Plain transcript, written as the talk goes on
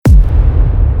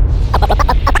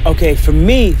Okay, for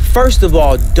me, first of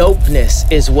all,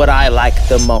 dopeness is what I like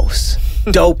the most.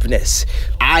 Dopeness.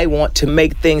 I want to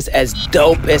make things as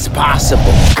dope as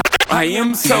possible. I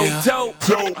am so dope.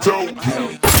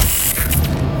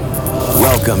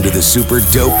 Welcome to the Super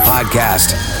Dope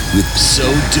Podcast with So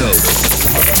Dope.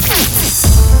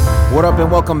 What up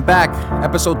and welcome back.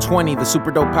 Episode 20, the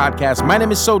Super Dope Podcast. My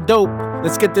name is So Dope.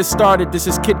 Let's get this started. This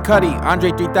is Kid Cudi,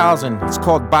 Andre 3000. It's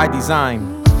called By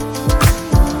Design.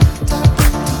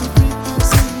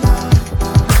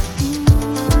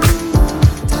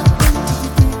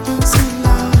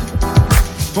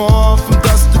 Pour from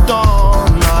dusk to dawn,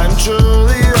 I'm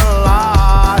truly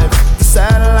alive. The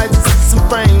satellites and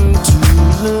frame to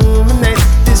illuminate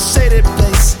this shaded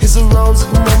place. It's a rose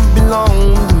that won't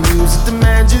belong. The music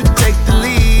demands you take the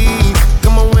lead.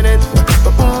 Come on with it.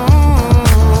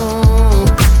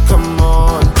 Come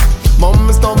on.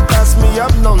 Moments don't pass me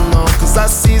up, no, cause I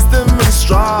seize them in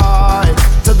stride.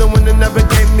 Tell the winner never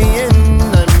gave me in.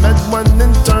 I met one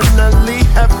internally,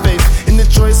 have faith in the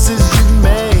choices you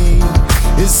made.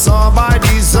 It's all by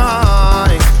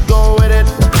design. Go with it.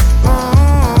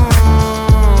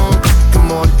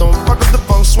 Come on, don't fuck up the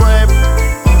feng shui.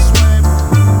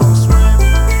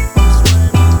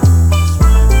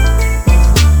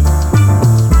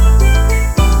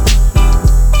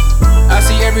 I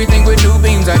see everything with new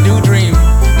beams, I do dream.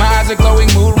 My eyes are glowing,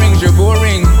 mood rings, you're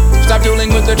boring. Stop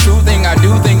dealing with the true thing, I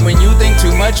do think. When you think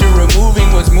too much, you're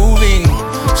removing what's moving.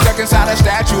 Stuck inside a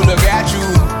statue, look at you.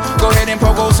 Go ahead and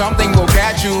pogo, something will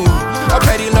catch you. A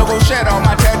petty logo shed on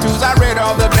my tattoos. I read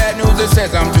all the bad news, it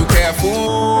says I'm too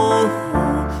careful.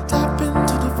 Tap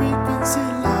into the frequency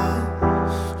line.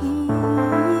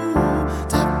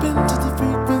 Tap into the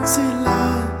frequency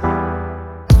line.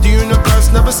 The universe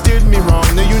never steered me wrong.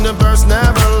 The universe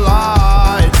never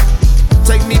lied.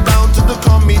 Take me bound to the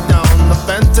calm me down. The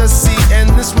fantasy and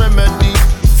this remedy.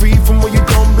 Free from where you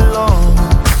don't belong.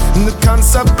 In the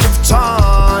concept of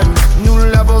time. New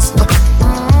levels.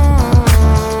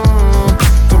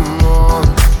 Come on.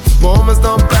 Moments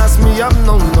don't pass me up,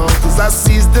 no, cause I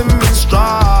seize them in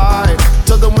stride.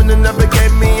 Till the winner never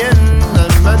gave me in. I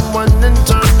met one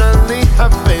internally,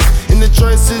 have faith in the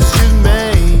choices you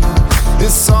made.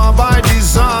 It's all by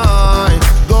design.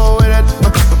 Go with it.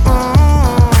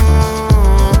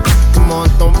 Come on,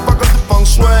 don't fuck up the feng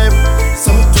shui.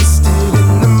 So twisted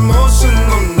in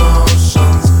emotional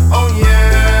notions. Oh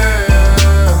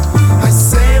yeah. I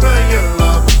savor your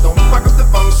love. Don't fuck up the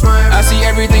feng shui. I see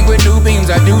everything with new beams,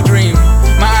 I do dream.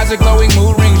 My eyes are glowing,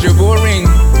 mood rings, you're boring.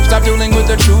 Stop dealing with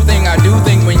the true thing, I do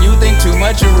think. When you think too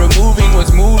much, you're removing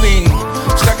what's moving.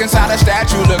 Stuck inside a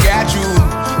statue, look at you.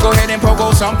 Go ahead and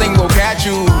pogo, something will catch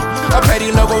you. A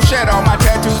petty logo shed on my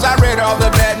tattoos. I read all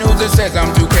the bad news, it says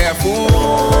I'm too careful.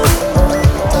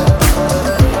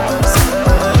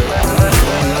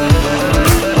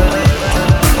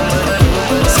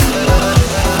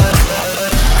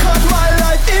 Cut my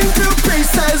life into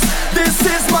pieces. This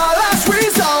is my last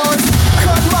resort.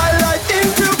 Cut my life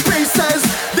into pieces.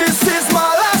 This is my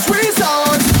last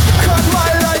resort. Cut my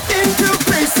life into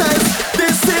pieces.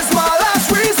 This is my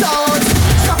last resort.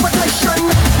 Suffocation,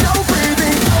 no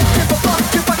breathing. Give a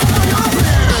fuck if I kill your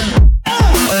plan.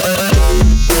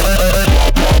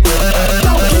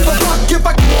 Don't give a fuck if I.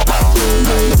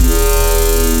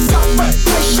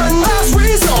 Suffocation, last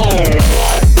resort.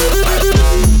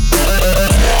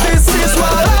 This is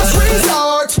my last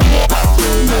resort.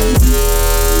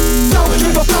 Don't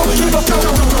give up,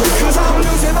 cause I'm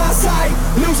losing my sight,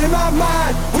 losing my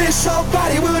mind. Wish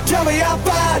somebody would tell me I'm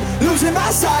fine. Losing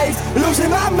my sight, losing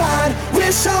my mind.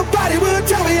 Wish somebody would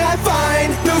tell me I'm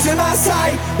fine. Losing my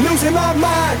sight, losing my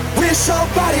mind. Wish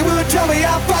somebody would tell me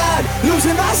I'm fine.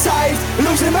 Losing my sight,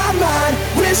 losing my mind.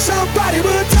 Wish somebody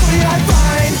would tell me I'm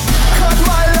fine. Cut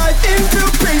my life into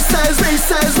pieces,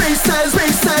 pieces, pieces,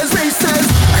 pieces, pieces.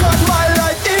 Cut my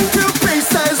life into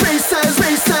pieces, pieces,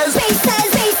 pieces, pieces,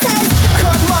 pieces.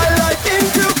 Cut my life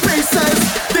into pieces.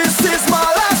 This is my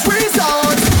last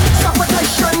resort.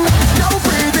 Suffocation, no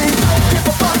breathing. Give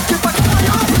a fuck if I kill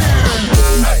your plan.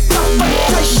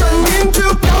 Suffocation into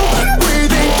no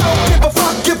breathing. Don't give a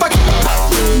fuck if I.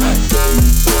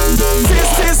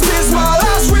 This is my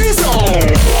last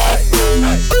resort.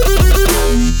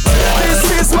 This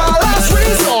is my last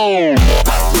resort.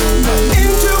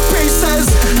 Into pieces.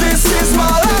 This is my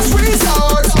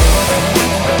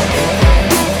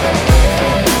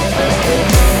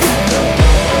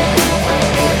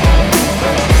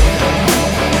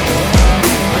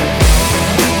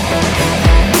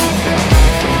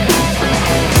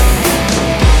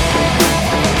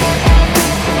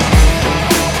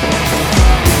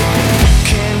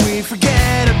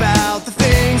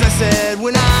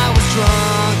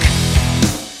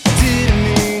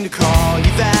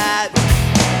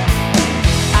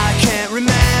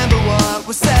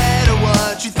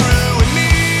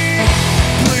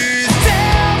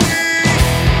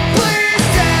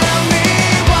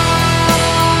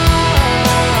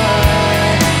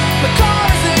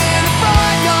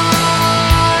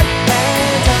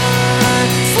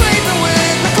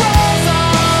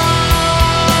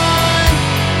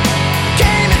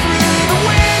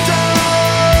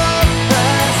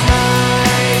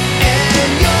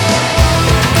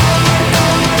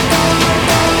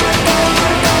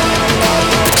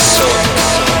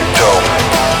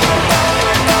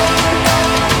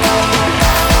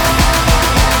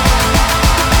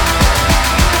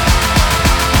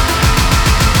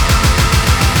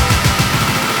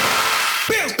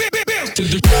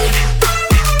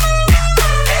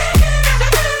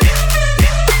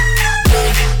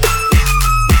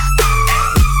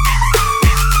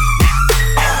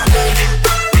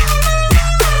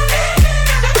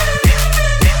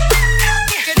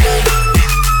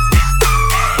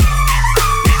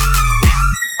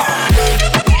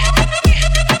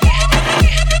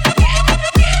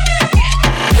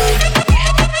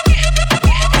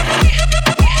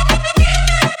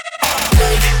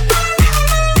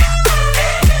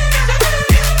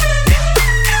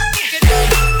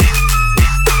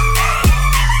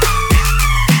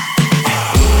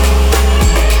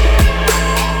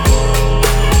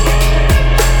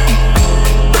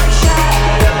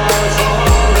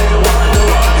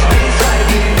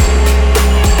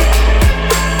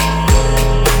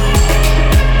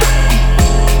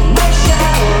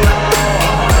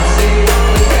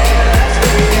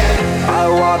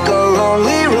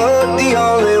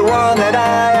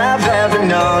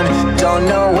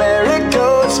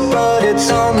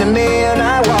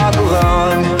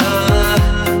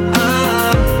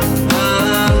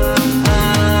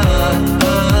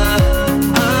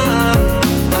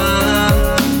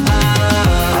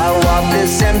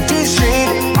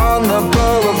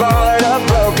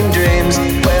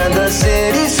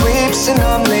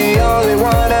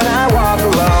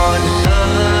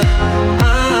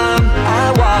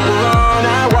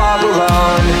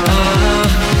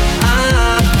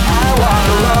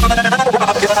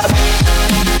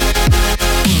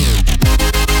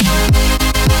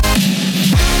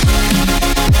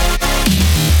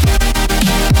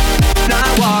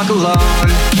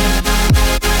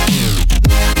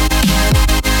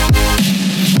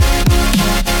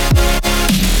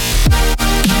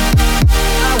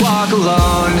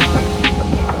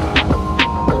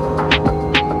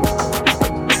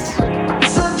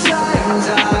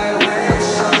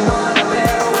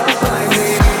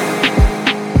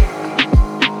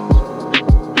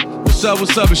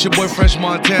what's up? It's your boy French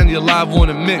Montana. You're live on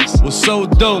the mix. What's so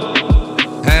dope?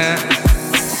 Huh?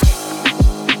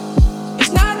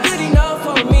 It's not good enough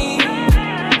for me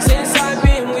since I've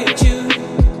been with you.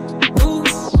 Ooh.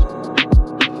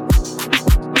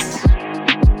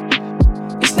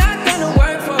 It's not gonna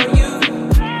work for you.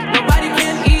 Nobody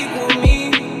can equal me.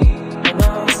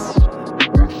 No.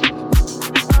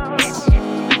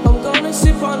 I'm gonna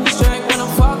sip on this drink when I'm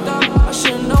fucked up. I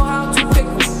should know how to pick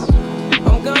her.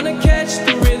 I'm gonna catch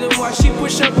the rhythm while she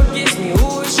push up against me.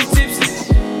 Ooh, is she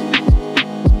tipsy?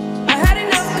 I had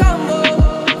enough combo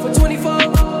for 24.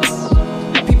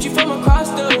 I peeped you from across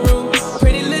the room.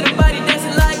 Pretty little body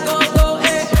dancing like go-go,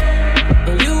 eh.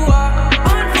 And you are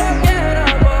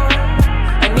unforgettable.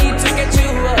 I need to get you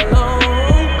alone.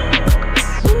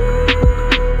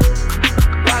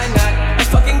 Why not? A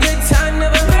fucking good time,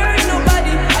 never married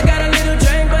nobody. I got a little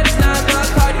drink, but it's not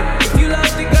Bacardi. If you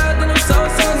love the girl, then I'm so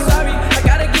sorry. I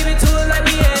gotta give it to her like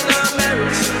we in our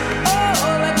marriage.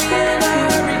 Oh, like we in a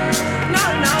hurry. No,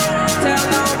 won't tell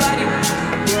nobody.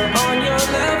 We're on your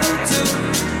level too.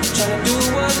 Tryna do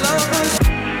what lovers.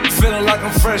 Feeling like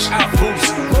I'm fresh out boost.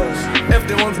 If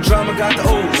they want the drama, got the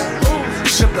ooze.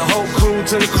 Ship the whole crew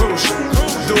to the cruise.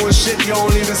 Doing shit you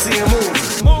don't even see him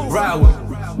move.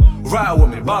 Ride with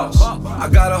me, boss. I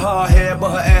got a hard head,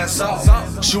 but her ass soft.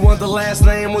 She want the last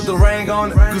name with the ring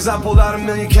on it. Cause I pulled out $1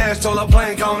 million cash, told her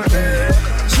plank on it.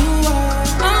 You are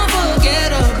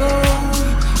unforgettable.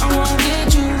 I won't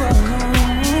get you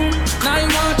alone. Now you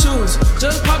wanna choose.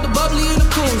 Just pop the bubbly in the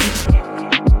koozie.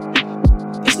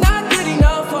 It's not good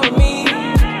enough for me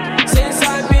since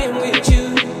I've been with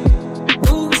you.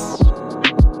 Ooh.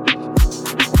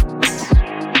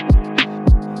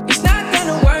 It's not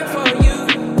gonna work for you.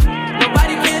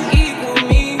 Nobody can equal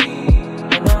me.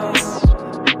 No.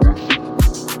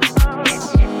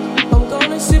 I'm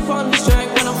gonna sip on this drink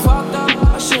when I'm fucked up.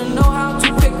 I should know how to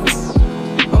pick her.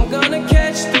 I'm gonna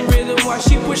catch the rhythm while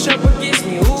she push up against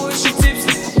me. Ooh, is she tipsy?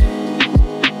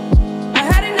 I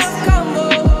had enough combo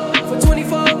for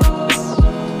 24.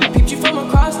 I peeped you from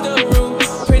across the room.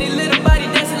 Pretty little body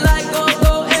dancing like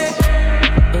go-go, eh.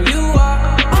 And you are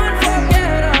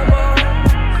unforgettable.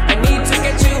 I need to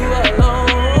get you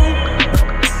alone.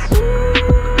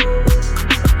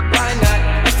 Why not?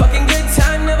 A fucking good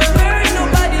time, never married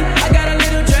nobody. I got a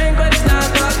little drink, but it's not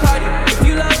Bacardi. If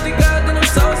you love the girl, then I'm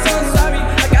so sorry.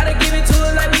 I gotta give it to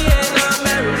her like we in our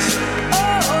marriage.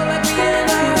 Oh, like we in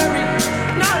a hurry.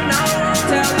 No, won't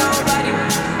tell nobody.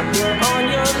 We're on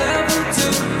your level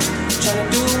too. Tryna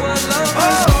do what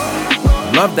lovers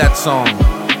do. Love that song.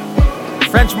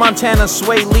 French Montana,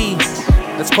 Sway Lee.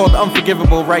 That's called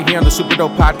Unforgivable right here on the Super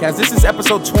Dope Podcast. This is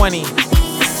episode 20.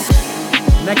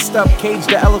 Next up, Cage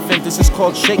the Elephant. This is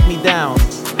called Shake Me Down.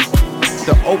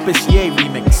 The Opus Ye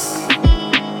remix.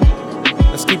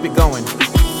 Let's keep it going.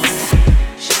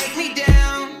 Shake me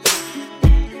down.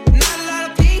 Not a lot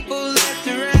of people left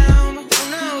around. Who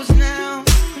knows now?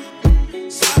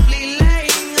 Softly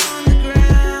laying on the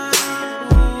ground.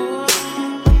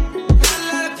 Not a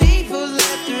lot of people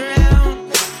left around.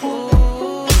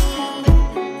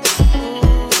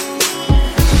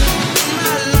 In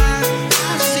my life,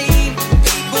 I've seen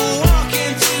people walk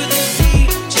into the sea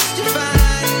just to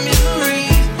find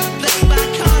memories, plagued by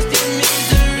constant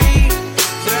misery.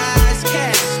 Their eyes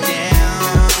cast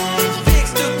down,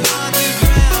 fixed upon the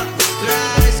ground. Their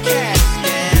eyes cast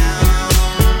down.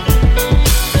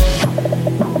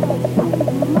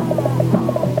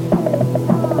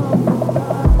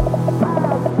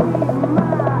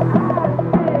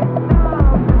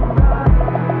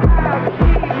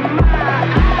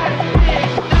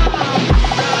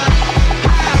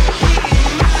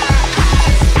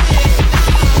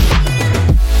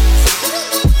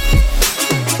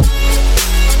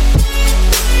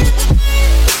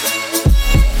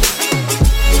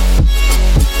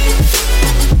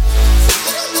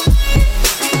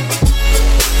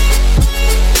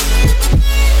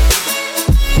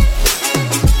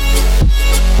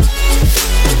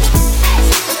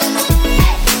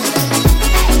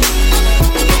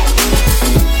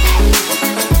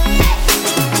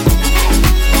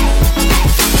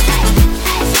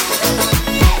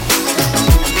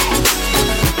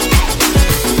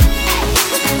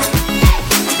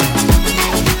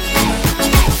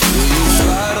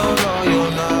 Slide on all your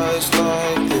nights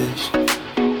like this.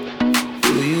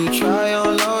 Do you try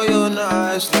on all your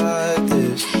nights like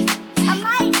this?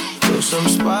 Put some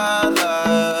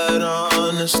spotlight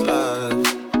on the slide.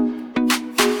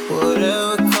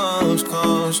 Whatever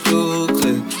comes too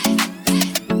clear.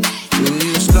 Do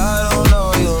you slide on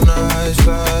all your nights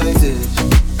like this?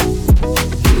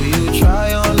 Do you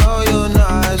try on all your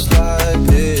nights like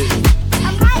this?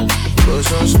 Put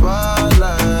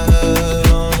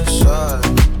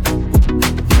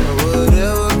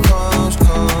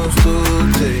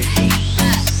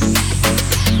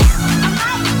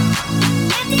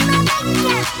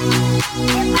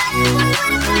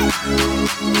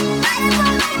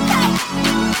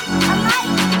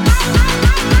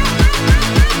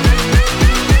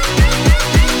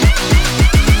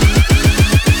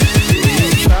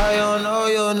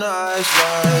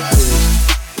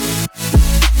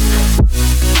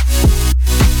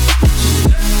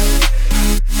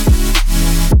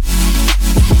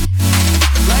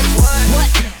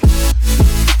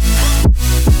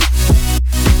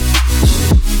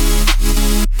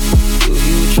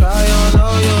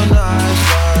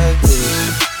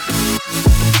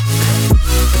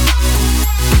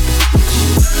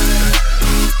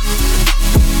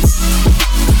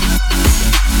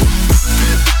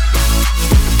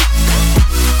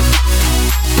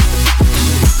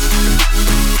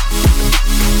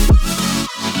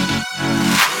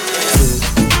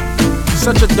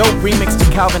such a dope remix to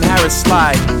Calvin Harris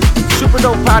Slide. Super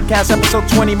Dope Podcast, episode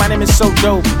 20. My name is So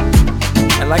Dope.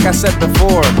 And like I said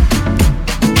before,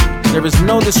 there is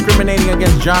no discriminating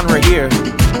against genre here.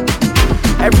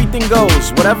 Everything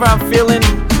goes, whatever I'm feeling,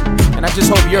 and I just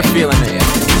hope you're feeling it.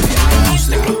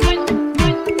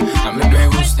 A mí me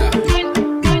gusta,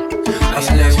 a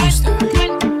ella le gusta,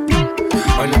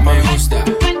 a mí me gusta,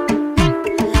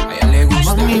 a ella le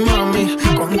gusta. Mami, mami,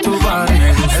 con tu body,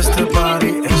 este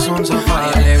party es un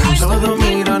safari. Todos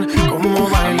miran cómo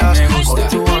bailas, hoy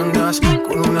tú andas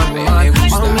con una mujer.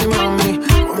 Mami, mami,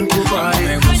 con tu body,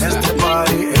 este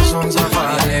party es un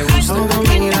safari. Todos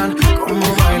miran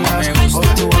cómo bailas, hoy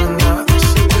tú andas.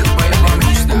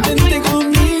 Vente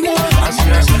conmigo, así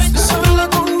es, sola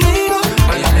conmigo.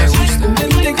 A ella le gusta,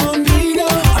 Vente conmigo,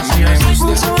 así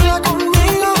es, sola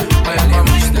conmigo. a ella le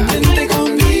gusta, Vente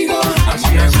conmigo,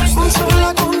 así es,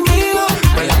 sola conmigo.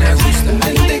 a ella le gusta,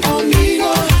 Vente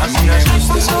conmigo, así es,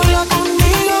 sola conmigo.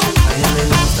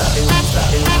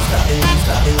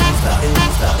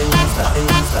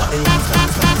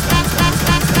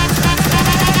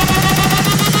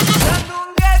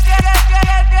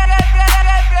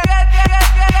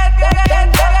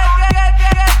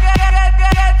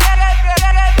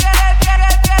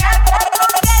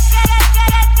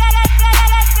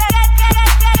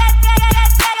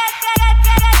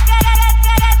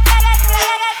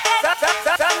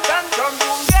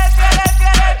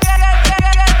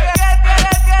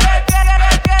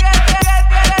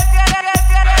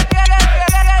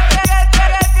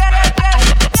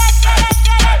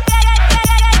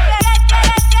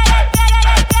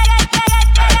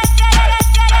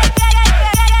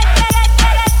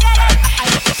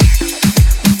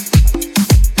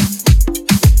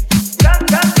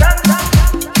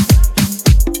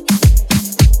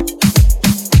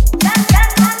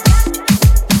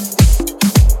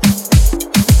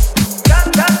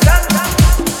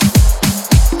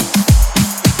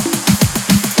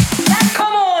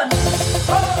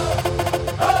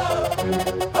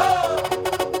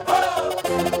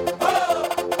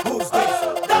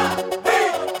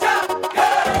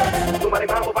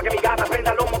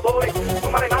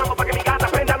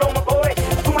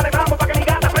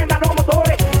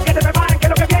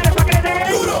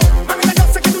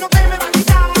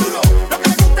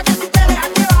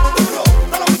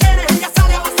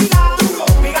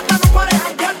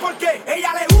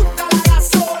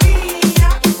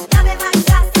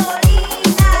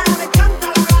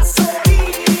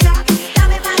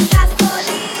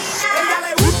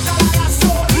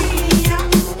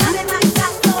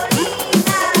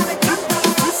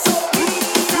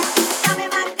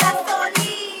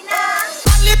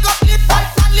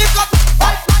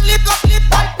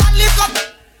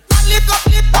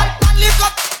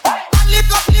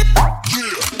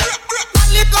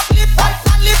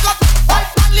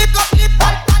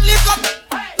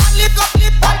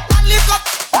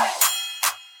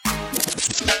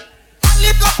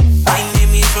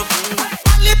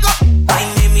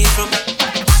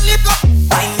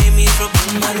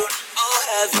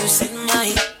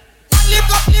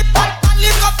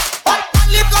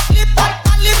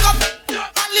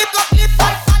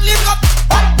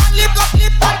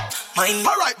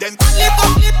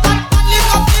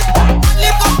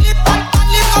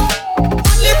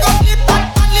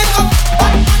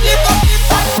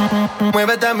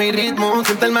 Muévete a mi ritmo,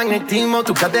 siente el magnetismo.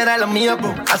 Tu cadera es la mía,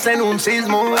 hacen un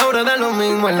sismo. Ahora da lo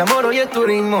mismo, el amor y el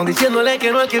turismo. Diciéndole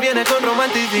que no al que viene con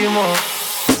romanticismo.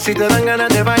 Si te dan ganas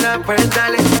de bailar, pues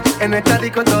dale. En el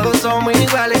estático todos somos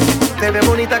iguales. Te ves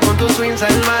bonita con tu swing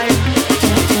salvaje.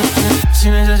 Si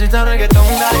necesitas reggaetón,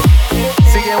 dale.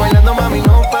 Sigue bailando, mami,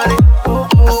 no pare.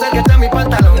 Acércate a mi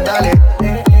pantalón, dale.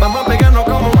 Vamos a pegarnos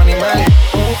como animales.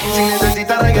 Si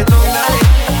necesitas reggaetón, dale.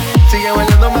 Sigue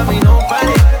bailando, mami, no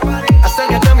pare.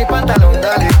 Acércate a mi pantalón,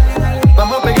 dale.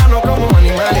 Vamos a pegarnos como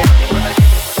animales.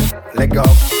 Let go,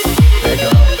 let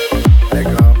go, let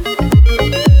go.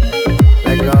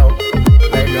 Let go,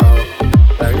 let go,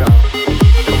 let go.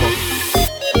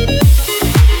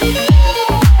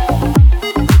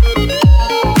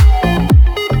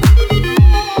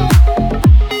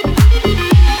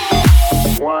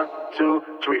 One, two,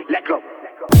 three, let go.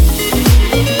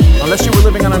 Unless you were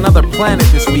living on another planet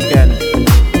this weekend,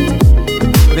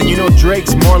 then you know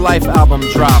Drake's More Life album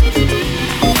dropped.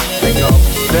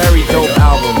 Very dope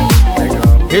album.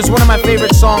 Here's one of my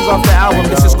favorite songs off the album.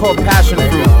 This is called Passion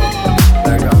Fruit.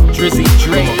 Drizzy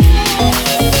Drake.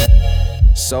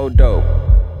 So dope.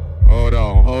 Hold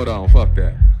on, fuck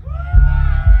that.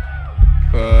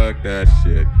 Fuck that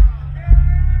shit.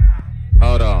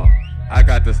 Hold on. I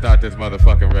got to start this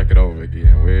motherfucking record over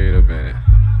again. Wait a minute.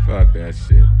 Fuck that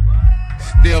shit.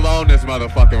 still own this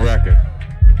motherfucking record.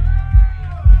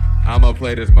 I'ma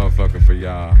play this motherfucker for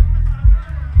y'all.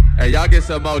 Hey, y'all get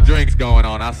some more drinks going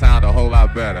on. I sound a whole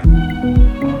lot better.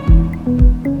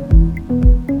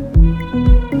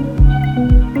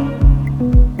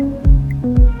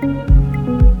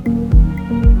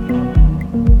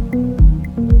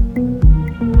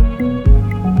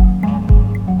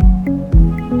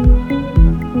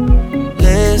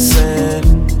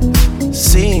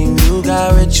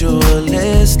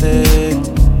 Ritualistic,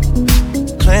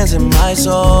 cleansing my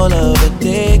soul of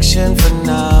addiction for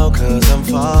now, 'cause I'm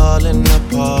falling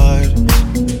apart.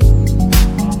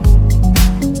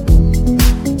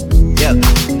 Yep,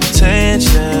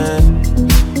 tension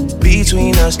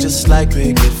between us just like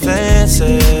picket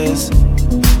fences.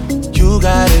 You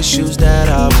got issues that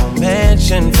I won't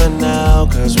mention for now,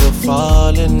 'cause we're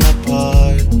falling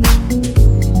apart.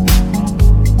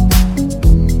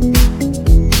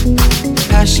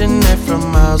 Passionate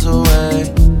from miles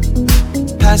away,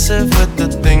 passive with the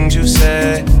things you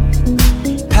say,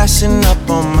 passing up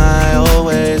on my old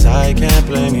ways. I can't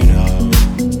blame you, no.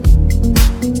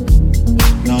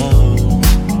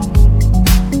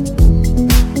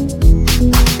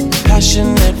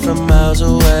 Passionate from miles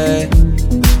away,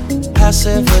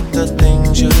 passive with the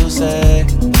things you say,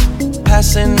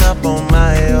 passing up on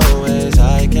my old ways.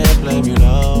 I can't blame you,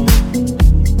 no.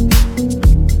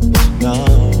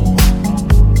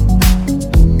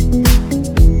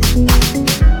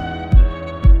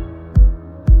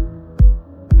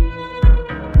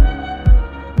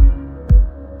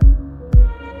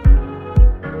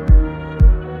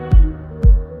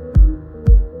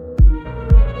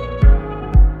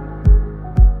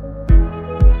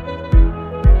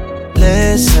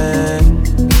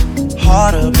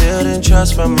 Harder building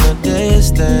trust from a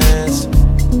distance.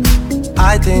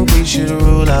 I think we should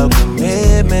rule out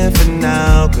commitment for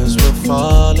now, 'cause we're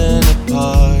falling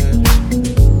apart.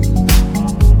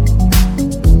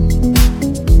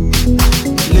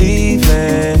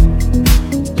 Leaving,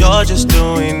 you're just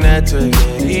doing that to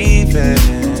get even.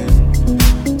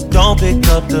 Don't pick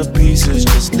up the pieces,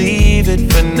 just leave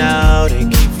it for now. They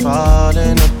keep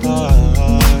falling apart.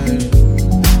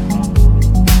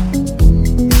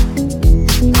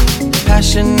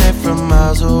 Passionate from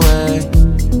miles away,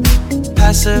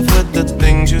 passive with the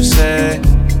things you say,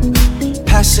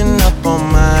 passing up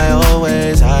on my old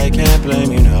ways. I can't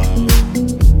blame you, no.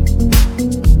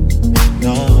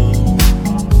 No.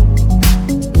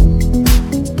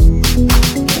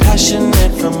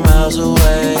 Passionate from miles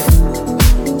away,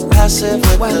 passive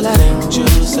with the things you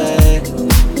say,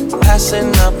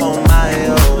 passing up on my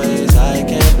old ways. I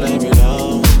can't blame you,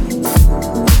 no.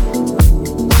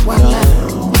 No.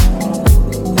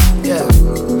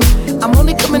 I'm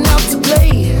only coming out to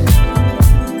play.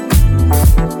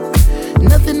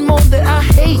 Nothing more that I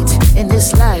hate in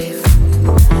this life.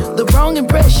 The wrong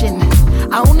impression,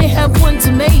 I only have one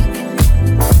to make.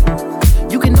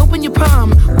 You can open your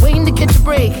palm, waiting to catch a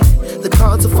break. The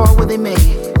cards will fall where they may.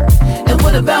 And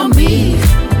what about me?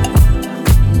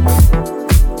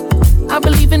 I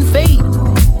believe in fate.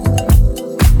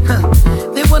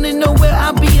 They wanna know where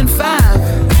I'll be in 5.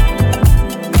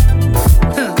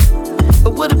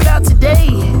 But what about today?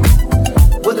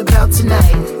 What about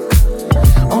tonight?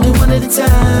 Only one at a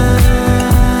time.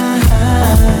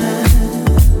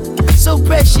 So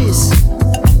precious,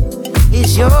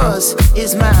 is yours,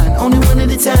 is mine. Only one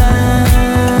at a time.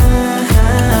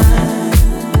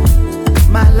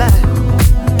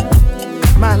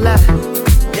 My life,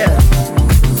 yeah.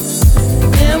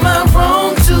 Am I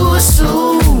wrong to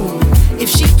assume if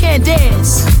she can't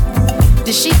dance,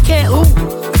 then she can't ooh?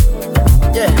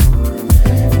 Yeah.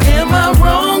 Am I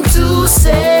wrong to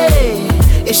say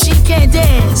if she can't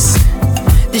dance,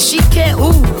 then she can't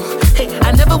ooh? Hey,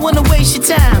 I never wanna waste your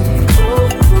time.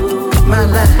 My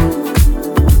life,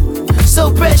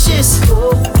 so precious,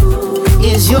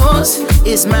 is yours,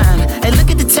 is mine. And look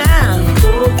at the time,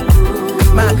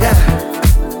 my God,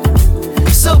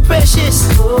 so precious,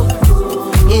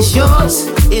 is yours,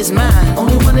 is mine.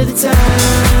 Only one at a time,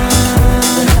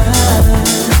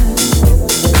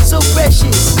 so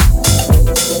precious.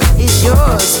 Is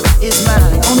yours, is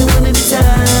mine, only one at a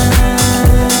time.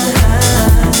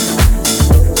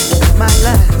 My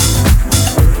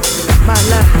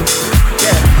life,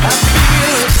 yeah. I feel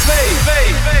it,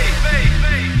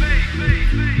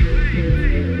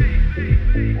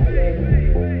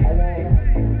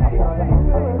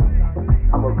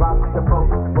 I'ma rock the boat,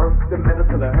 work the middle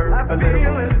till it hurts a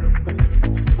little.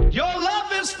 Your love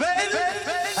is fading,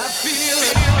 I feel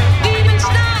it. Even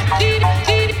stop,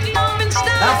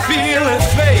 I feel it,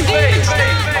 fade. Even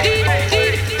stop,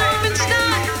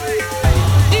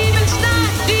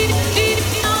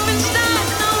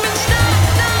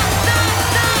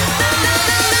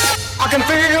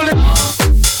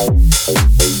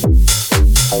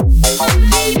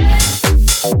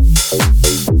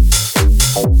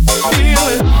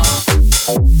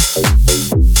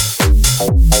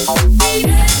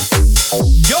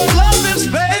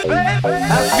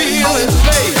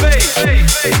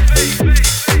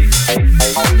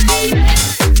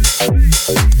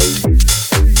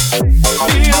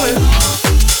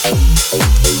 Your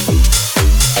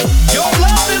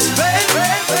love is baby.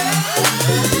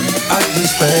 I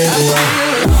just fade away.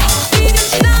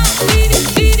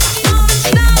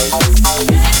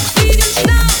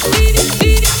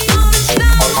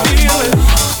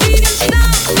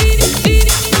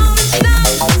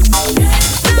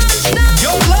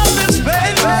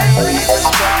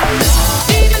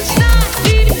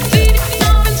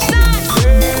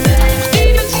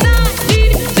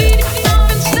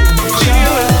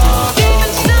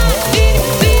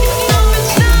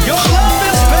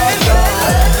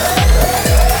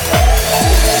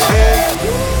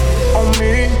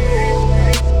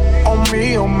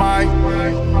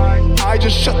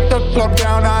 Shut the club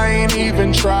down, I ain't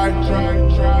even tried.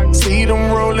 See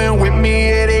them rolling with me,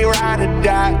 yeah, they ride or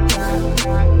die.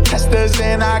 Testers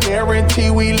and I guarantee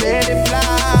we let it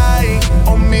fly.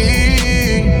 On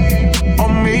me,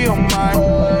 on my.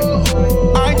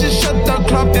 I just shut the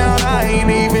club down, I ain't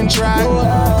even tried.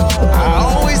 I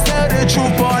always tell the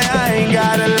truth, boy, I ain't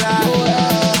gotta lie.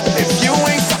 If you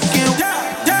ain't fucking,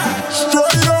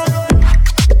 straight up.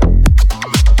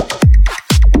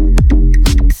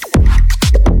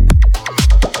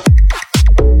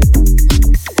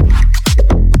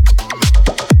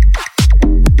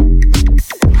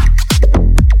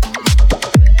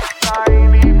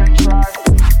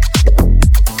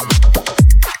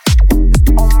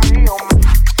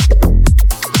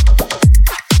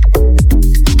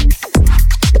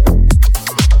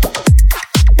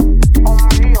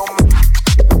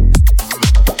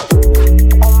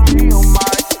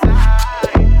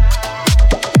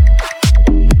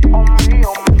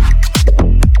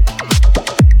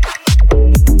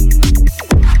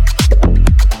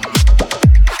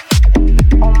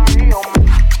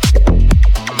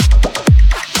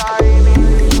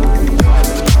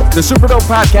 The Super Dope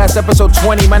Podcast, episode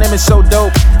 20. My name is So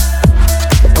Dope,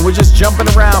 and we're just jumping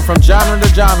around from genre to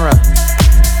genre.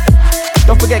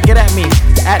 Don't forget, get at me,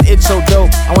 at It's So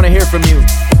Dope. I want to hear from you.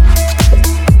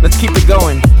 Let's keep it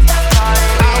going.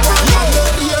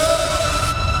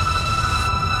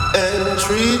 And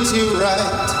treat you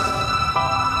right.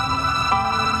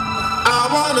 I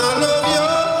wanna love you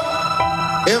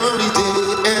every day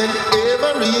and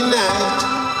every night.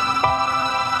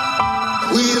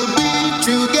 We'll be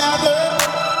together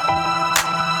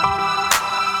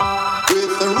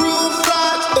with the roof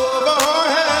right over our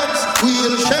heads.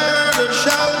 We'll share the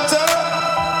shelter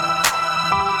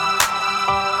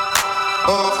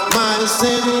of my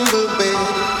single bed.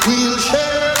 We'll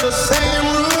share the same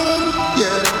room,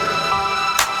 yeah.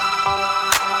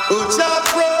 Oh, just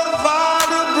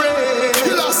provide a bread.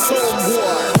 Kill us some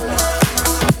boy.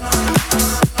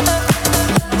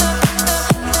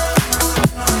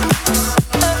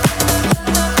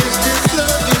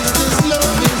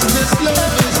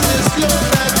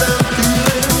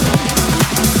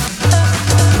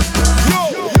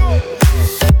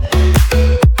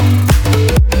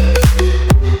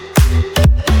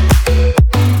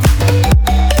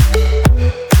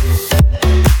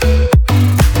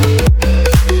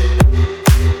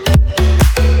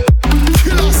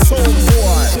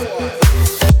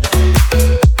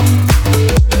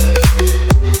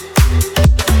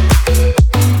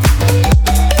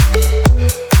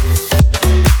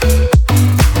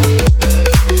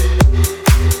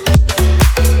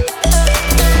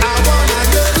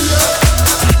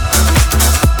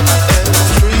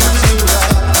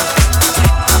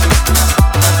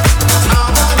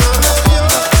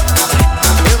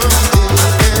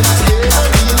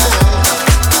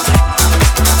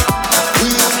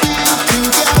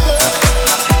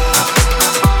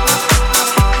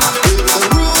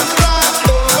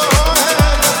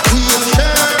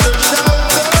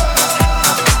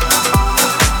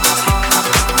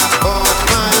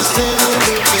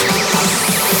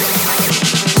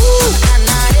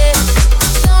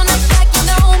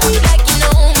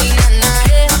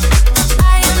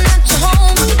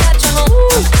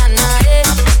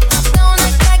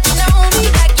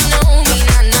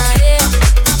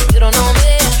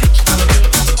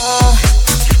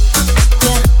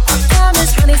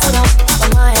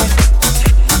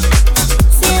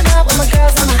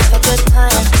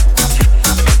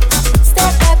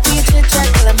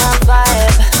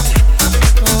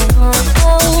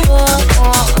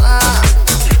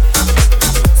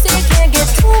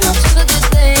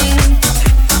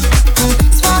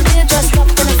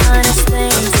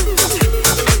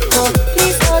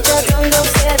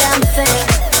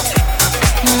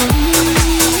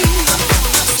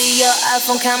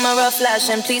 Camera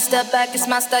flashing, please step back, it's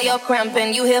my style, you're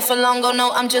cramping. You here for long, oh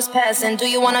no, I'm just passing. Do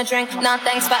you wanna drink? Nah,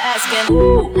 thanks for asking.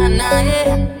 Ooh, nah, nah,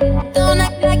 yeah. Don't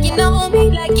act like you know me,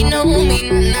 like you know me,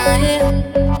 nah, nah,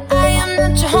 yeah. I am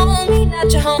not your homie,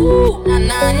 not your homie, nah,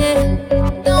 nah, yeah.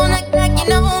 Don't act like you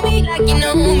know me, like you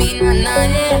know me, nah, nah,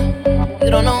 yeah. You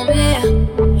don't know me,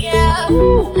 yeah,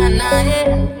 nah, nah, yeah.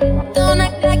 Don't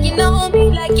act like you know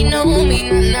me, like you know me,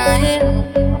 nah, nah, yeah.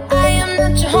 I am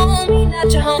not your homie,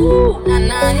 not your homie, nah,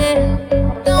 nah, yeah.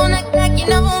 Don't act like you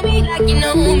know me, like you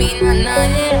know me, nah, nah,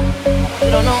 yeah. You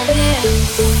don't know me,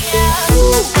 yeah,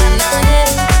 nah, nah, yeah.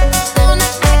 Don't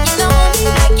act like you know me,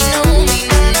 like you know me,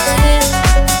 nah, nah, yeah.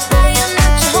 I am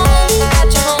not your homie, not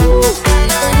your homie, nah,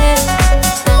 nah, yeah.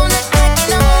 Don't act like you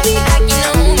know me, like you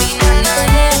know me, nah, nah,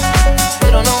 yeah. You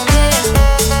don't know me,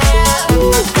 yeah,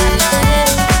 nah, nah, yeah.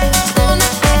 Don't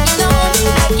act like you know me,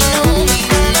 like you know me,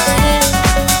 nah, nah, yeah.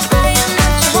 I am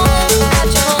not your homie, not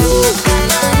your homie, nah,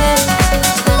 nah, yeah.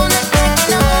 Don't act like you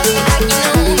know me, like you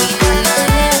know me, nah, nah,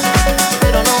 yeah. You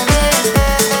don't know me,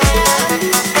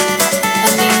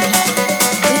 I mean,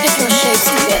 we can throw shade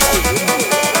together,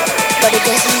 but it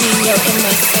doesn't mean you're in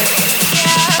my circle.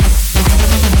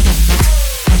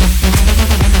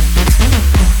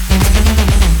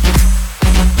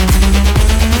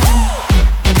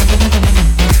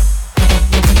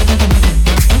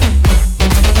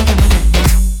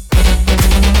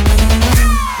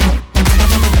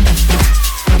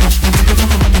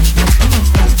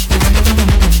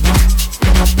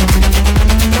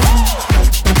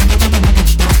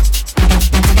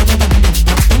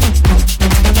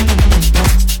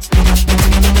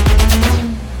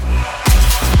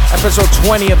 Episode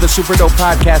 20 of the Super Dope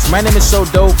Podcast. My name is So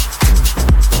Dope,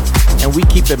 and we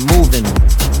keep it moving.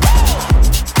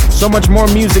 So much more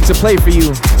music to play for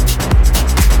you.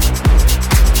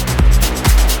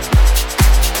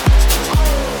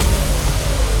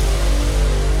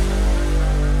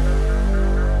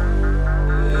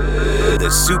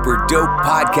 The Super Dope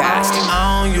Podcast.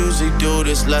 I don't usually do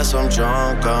this unless I'm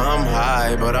drunk or I'm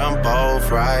high, but I'm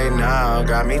both right now.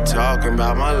 Got me talking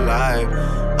about my life.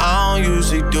 I don't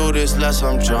usually do this unless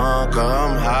I'm drunk or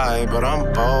I'm high, but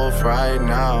I'm both right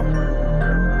now.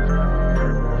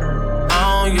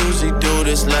 I don't usually do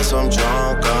this unless I'm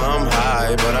drunk or I'm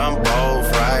high, but I'm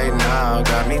both right now.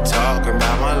 Got me talking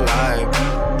about my life.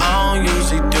 I don't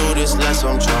usually do this unless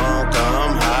I'm drunk or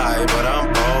I'm high, but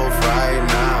I'm both right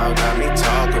now. Got me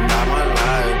talking about my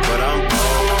life, but I'm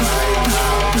both right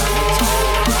now. Got me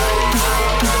talking right now.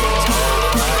 Got me talking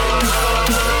right now. Got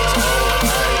me talking right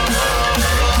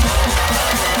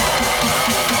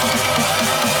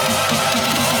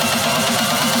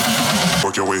now.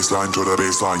 Work your waistline to the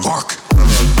baseline. Fuck.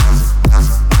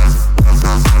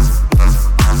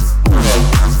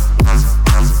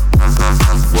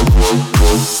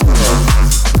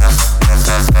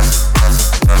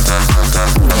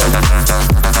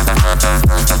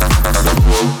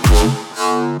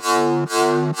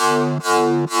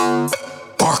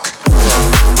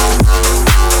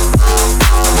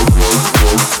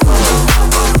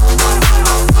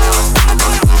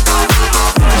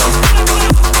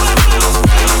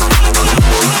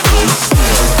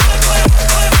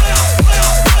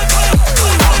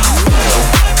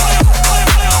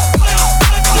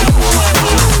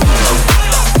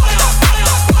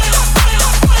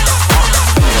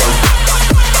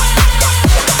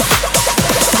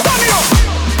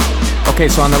 Okay,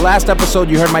 so on the last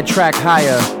episode, you heard my track,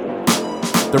 Higher.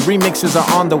 The remixes are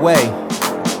on the way.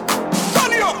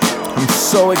 I'm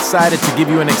so excited to give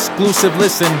you an exclusive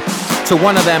listen to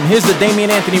one of them. Here's the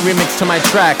Damian Anthony remix to my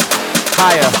track,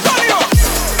 Higher.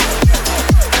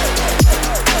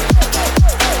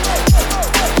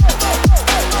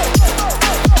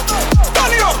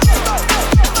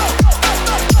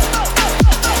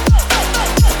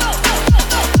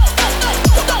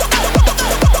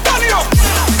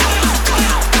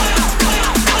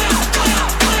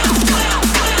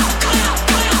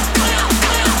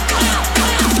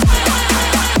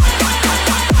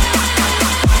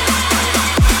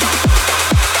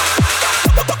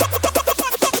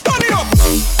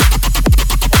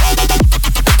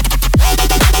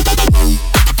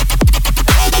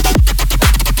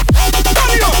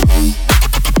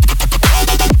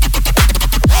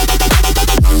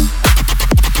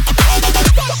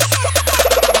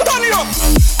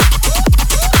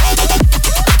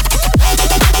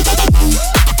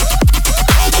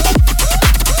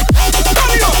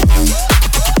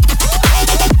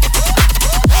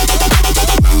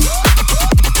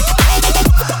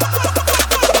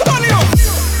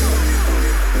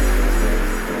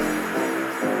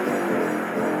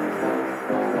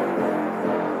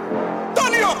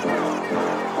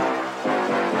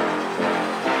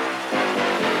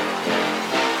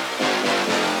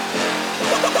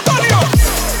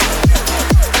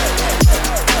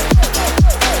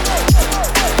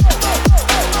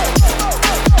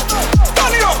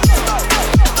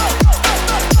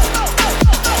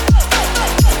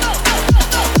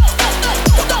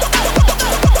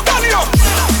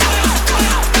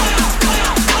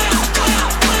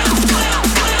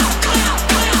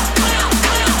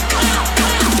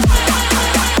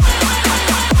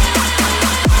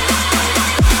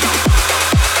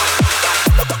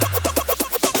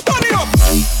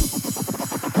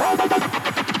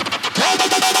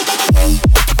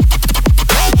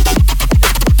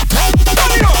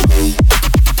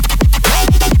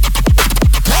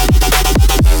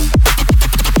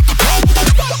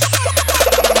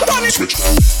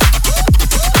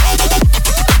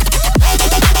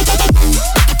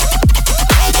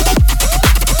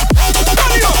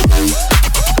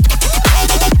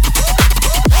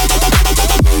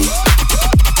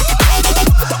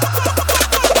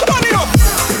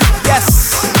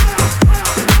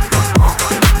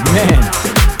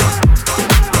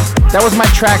 That was my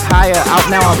track Higher, out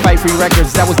now on Fight Free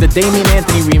Records. That was the Damian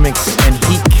Anthony remix, and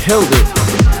he killed it.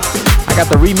 I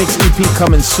got the remix EP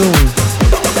coming soon.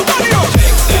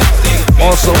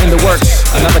 Also in the works,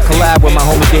 another collab with my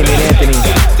homie Damian Anthony.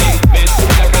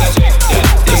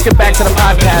 Let's get back to the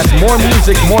podcast. More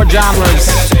music, more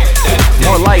genres,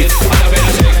 more life.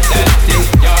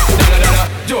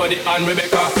 Jody and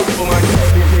Rebecca, woman,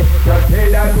 just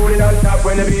say that booty non-stop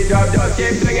when the beat drop. Just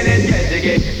keep swinging it, get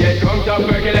jiggy, get drunk, up,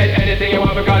 percolate anything you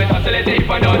want, because it's oscillating.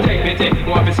 If I don't take pity,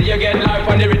 want to see you get life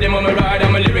on the rhythm of my ride,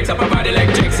 and my lyrics up about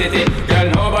electricity. Girl,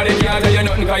 nobody can tell you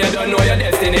nothing, cause you don't know your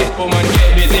destiny. Woman,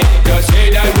 get busy, just say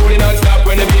that booty non-stop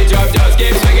when the beat drop. Just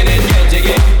keep swinging it, get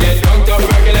jiggy, get drunk, up,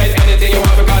 percolate anything you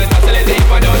want, because it's oscillating. If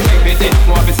I don't take pity,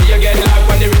 want to see you get life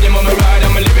on the rhythm of my ride,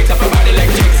 and my lyrics up about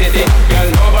electricity.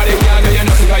 Girl, nobody can tell you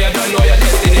nothing, cause you don't know your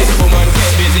destiny. Woman,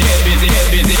 get busy, get busy,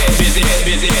 get busy, get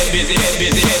busy, get busy, get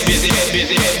busy, get busy, get busy, get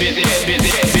busy, get busy, get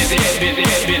busy, get busy, get busy,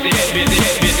 get busy, get busy,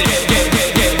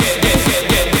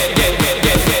 get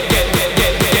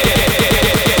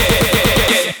busy,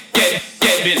 get busy,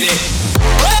 get busy.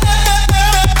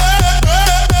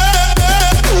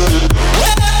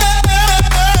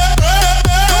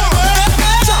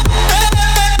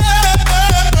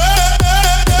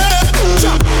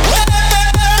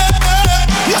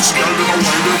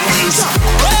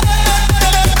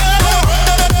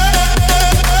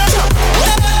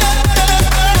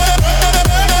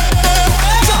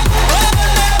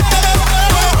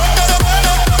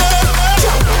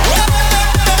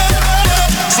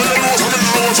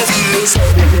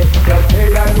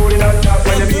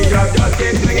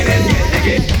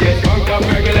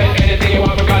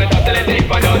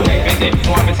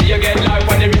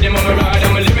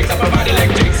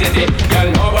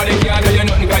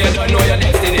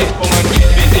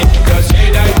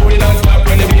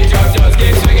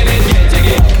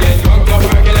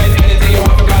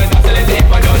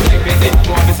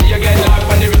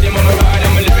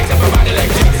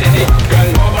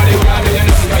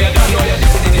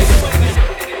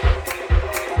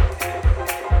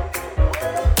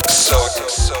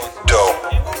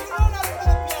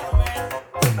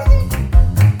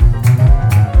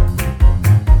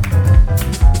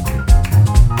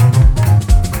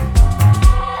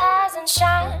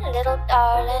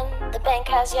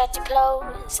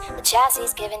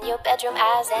 Chassis giving you bedroom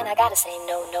eyes, and I gotta say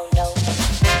no, no, no.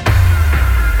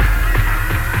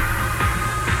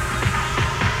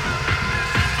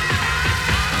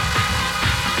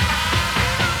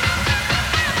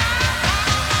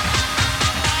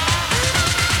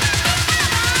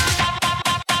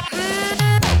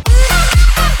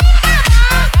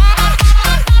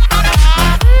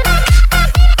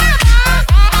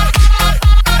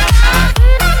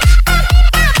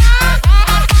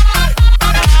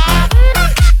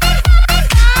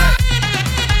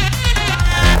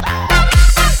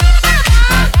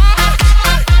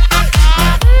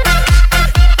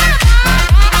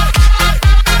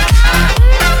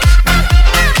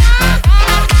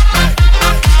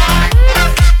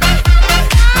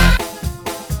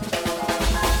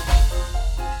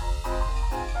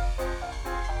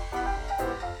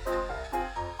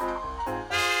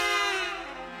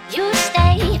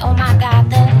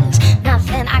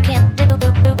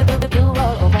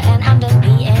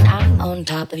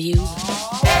 Of you.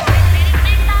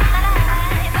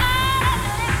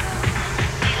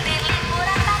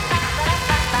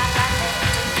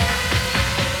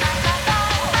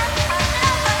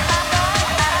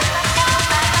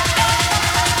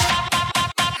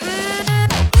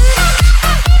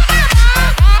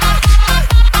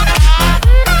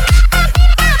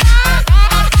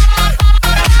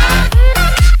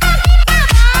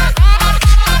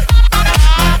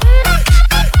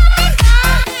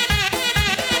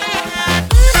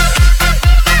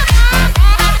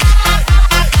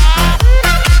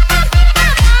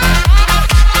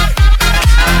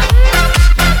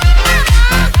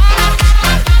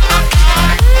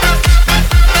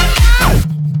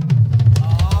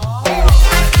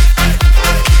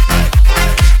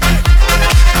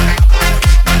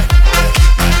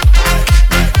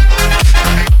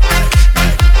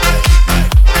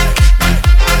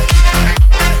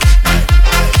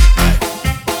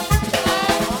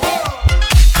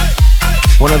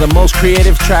 One of the most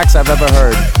creative tracks I've ever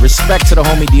heard. Respect to the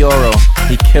homie Dioro.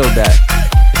 He killed that.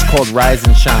 It's called Rise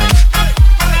and Shine.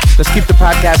 Let's keep the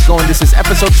podcast going. This is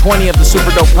episode 20 of the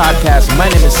Super Dope Podcast. My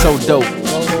name is So Dope.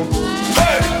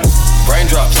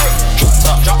 Raindrops,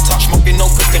 drop top, smoking on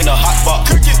cooking the hot pot.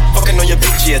 Fucking on your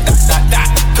bitch, yeah, that.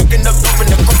 Cooking up dope in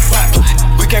the crock pot.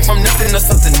 We came from nothing to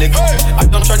something, nigga. I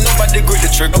don't trust nobody, grip the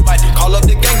trigger. Nobody call up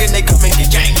the gang and they come and get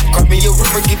gang. Grab me a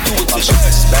river, get through with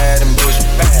this. Bad and bullshit,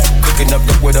 bad. Cooking up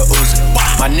dope with a Uzi.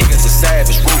 My niggas are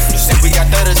savage, ruthless. We got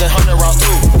 30s and 100 rounds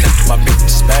too. My bitch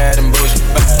is bad and bullshit,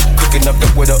 bad. Cooking up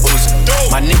dope with a Uzi.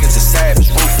 My niggas are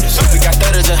savage, ruthless. We got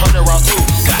 30s and 100 rounds too.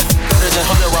 30s and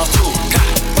 100 rounds too.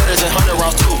 30s and 100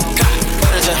 rounds too.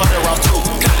 30s and 100 rounds too.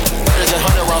 30s and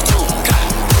 100 rounds too.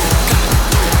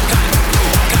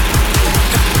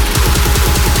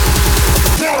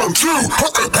 One, two,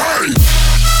 hey!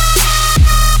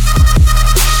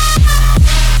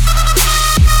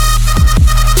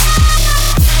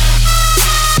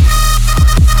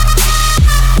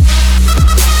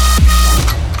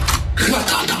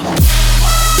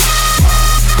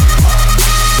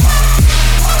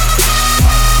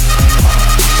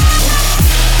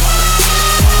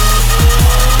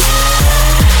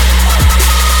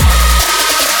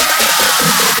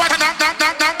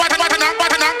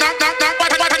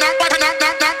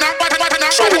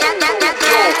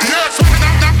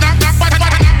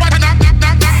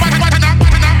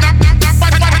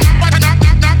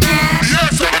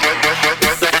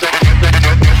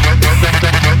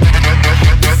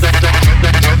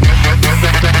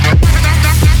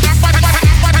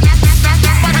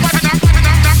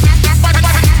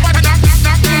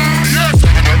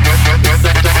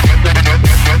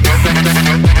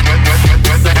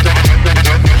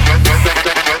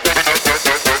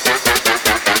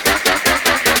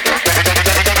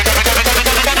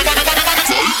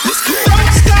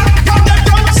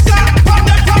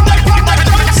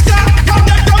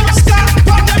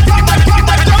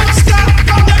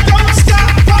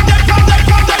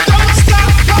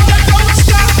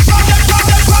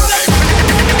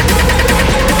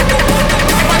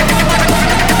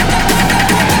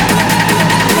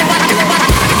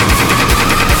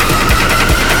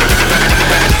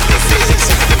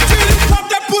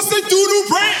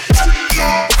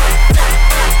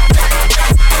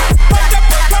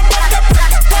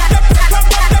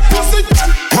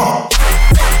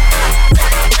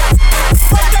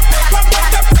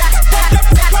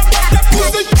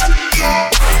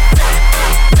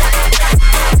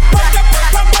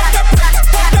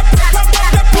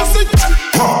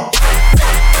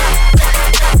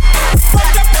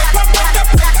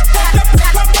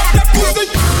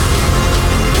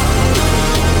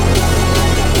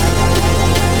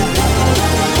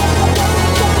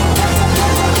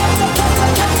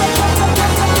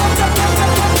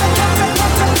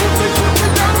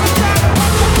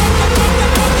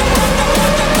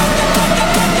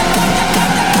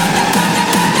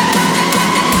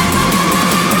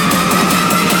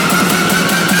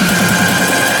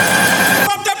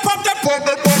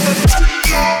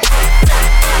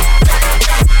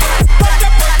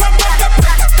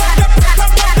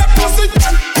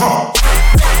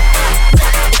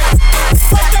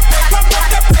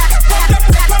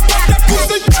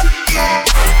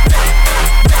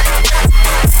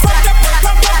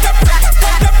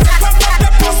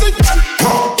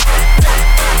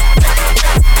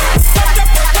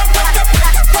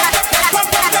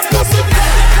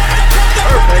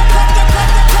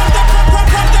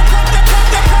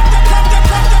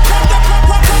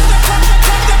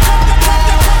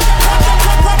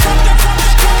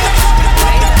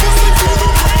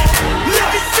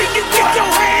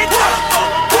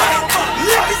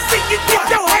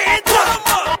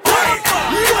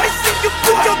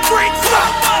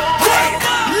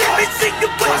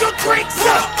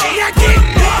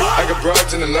 I got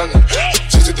broads in Atlanta,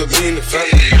 just to the lean the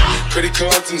family. Credit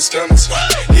cards and the scammers,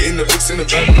 hitting the licks in the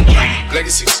van.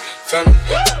 Legacies, family,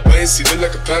 wait and see, look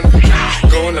like a panda.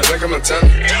 Going out like a Montana,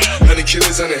 100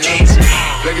 killers on their hands.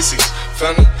 Legacies,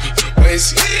 family, wait and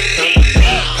see, family.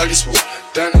 Pockets full,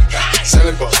 Danny,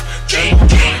 selling ball,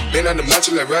 candy. Man on the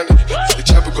macho like Randy, the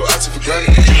chopper go out to for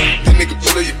granted. This nigga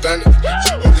bullet, you bandit,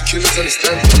 all the killers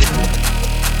understand it.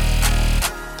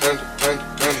 Panda, panda,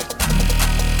 panda.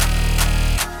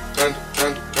 Panda,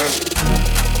 panda, panda.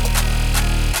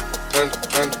 Panda,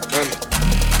 panda, panda.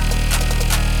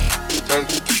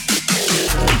 Panda.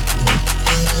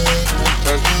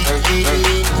 Panda, panda, panda.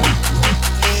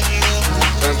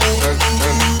 Panda, panda,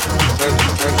 panda. Panda,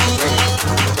 panda, panda.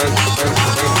 Panda, panda,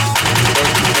 panda.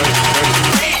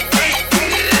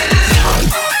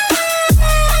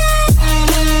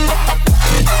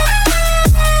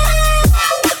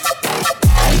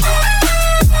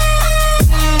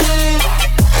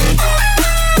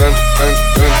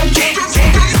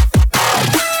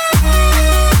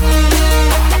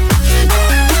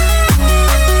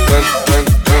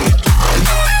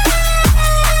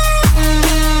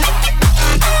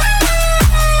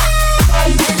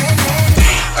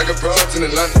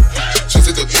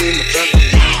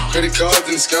 Credit cards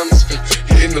and the scammers.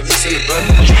 Hitting the list in the van.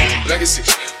 Legacy,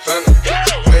 family.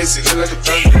 Legacy, look like a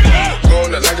family.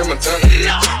 Going out like a Montana.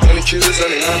 20 killers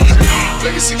on the island.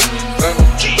 Legacy, family.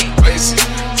 Legacy,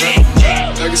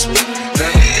 family. Legacy,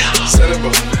 family. Set up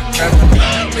a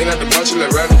camera. Ain't out the macho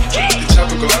like Randy. The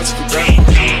chopper go out to the ground.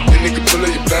 Your nigga pull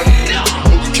up your family.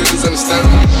 Hope the killers understand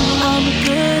me. I'm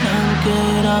good,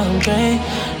 I'm great.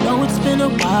 Know it's been a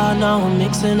while, now I'm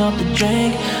mixing up the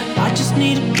drink. I just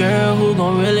need a girl who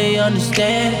gon' really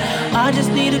understand. I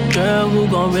just need a girl who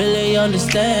gon' really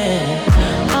understand.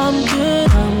 I'm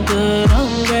good,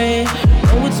 I'm great.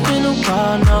 Know it's been a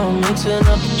while, now I'm mixing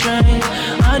up the drink.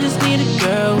 I just need a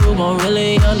girl who gon'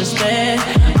 really understand.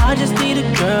 I just need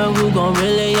a girl who gon'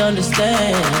 really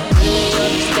understand. Really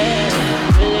understand,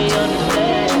 really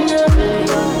understand, really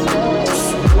understand.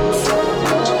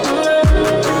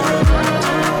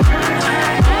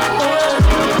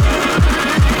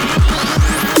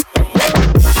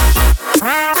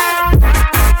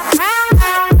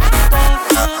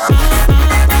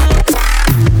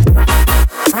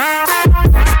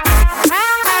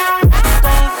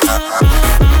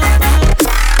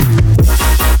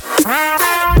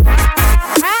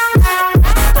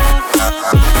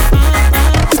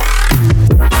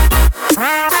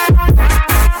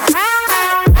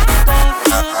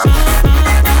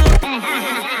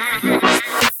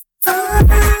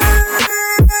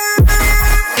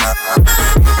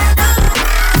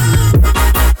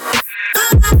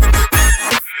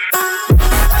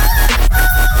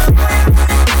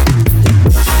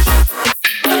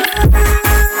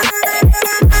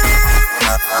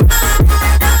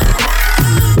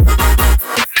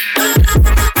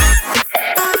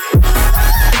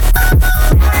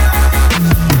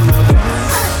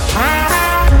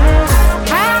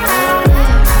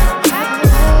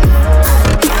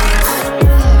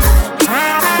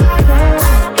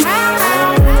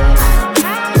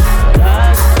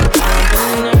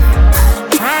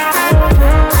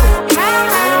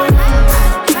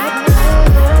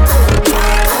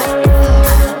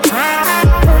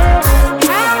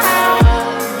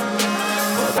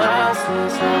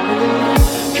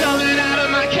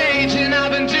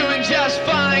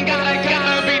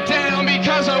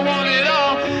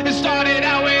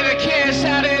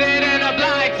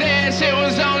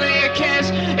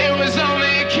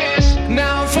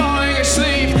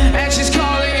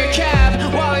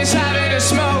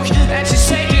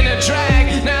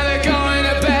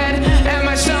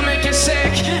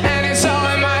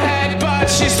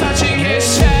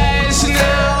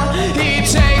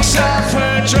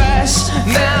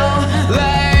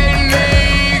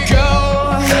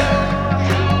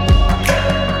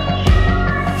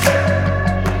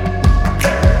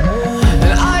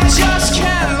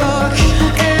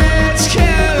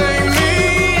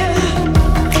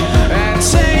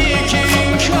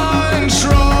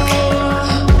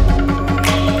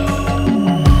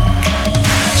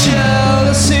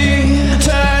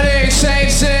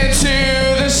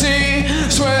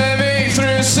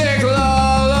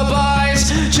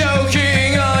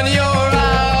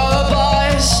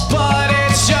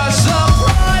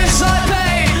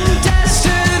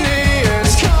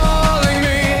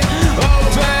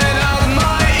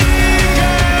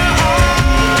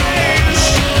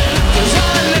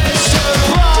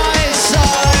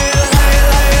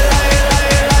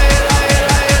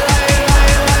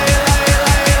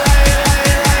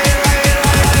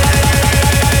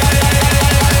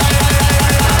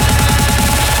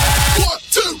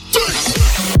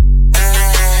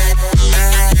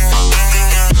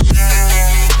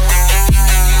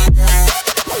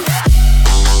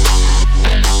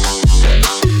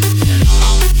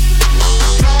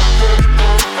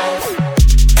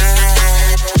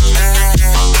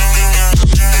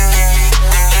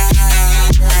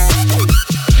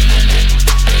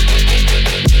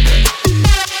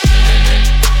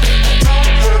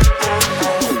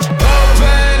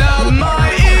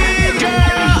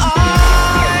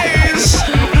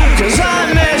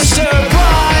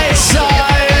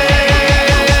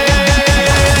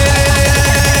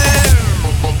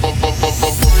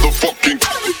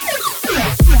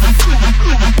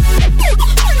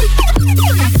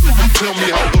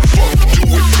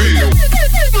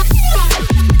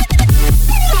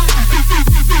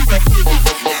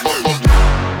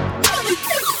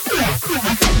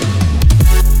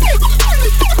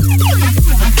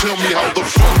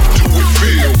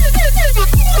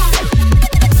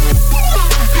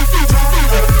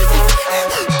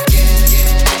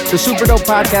 The Super Dope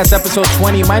Podcast, episode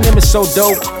 20. My name is So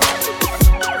Dope.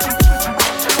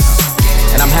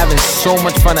 And I'm having so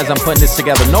much fun as I'm putting this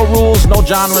together. No rules, no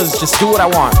genres, just do what I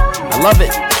want. I love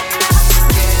it.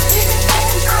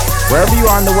 Wherever you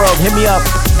are in the world, hit me up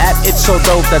at It's So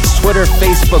Dope. That's Twitter,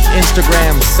 Facebook,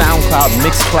 Instagram, SoundCloud,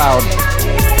 Mixcloud.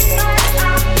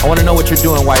 I want to know what you're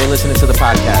doing while you're listening to the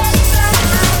podcast.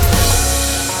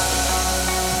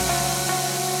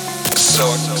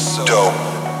 So dope.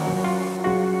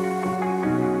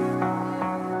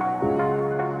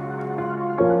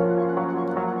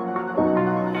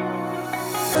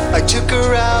 I took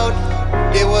her out,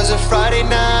 it was a Friday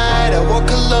night. I woke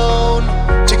alone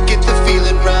to get the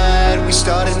feeling right. We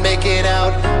started making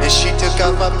out and she took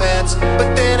off my pants,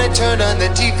 but then I turned on the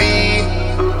TV,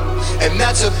 and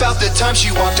that's about the time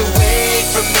she walked away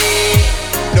from me.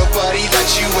 Nobody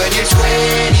likes you when you're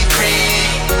 23,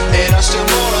 and I'm still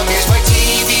more amused by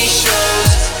TV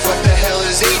shows. What the hell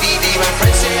is ADD? My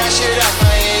friends say I should act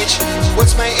my age.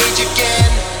 What's my age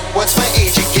again? What's my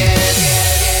age again?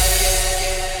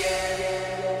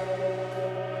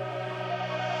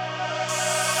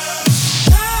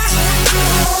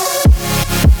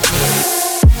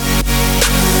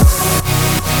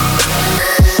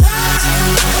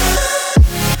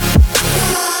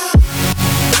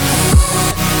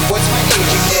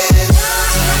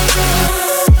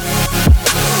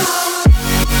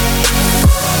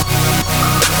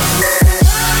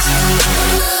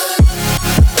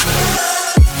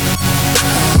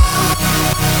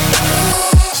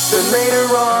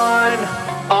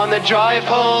 Drive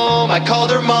home, I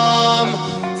called her mom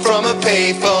from a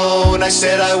payphone. I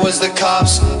said I was the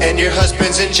cops and your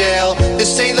husband's in jail. The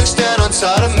state looks down on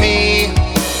sodomy,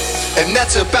 and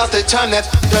that's about the time that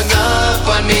hung up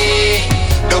on me.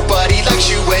 Nobody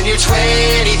likes you when you're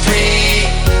 23,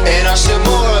 and I'm still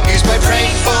more amused by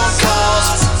prank phone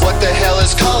calls. What the hell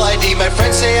is call ID? My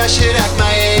friends say I should act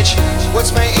my age.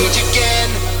 What's my age again?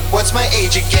 What's my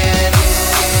age again? Again.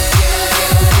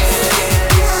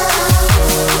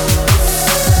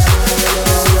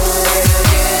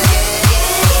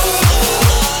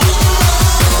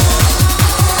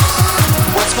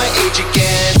 What's my age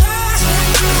again?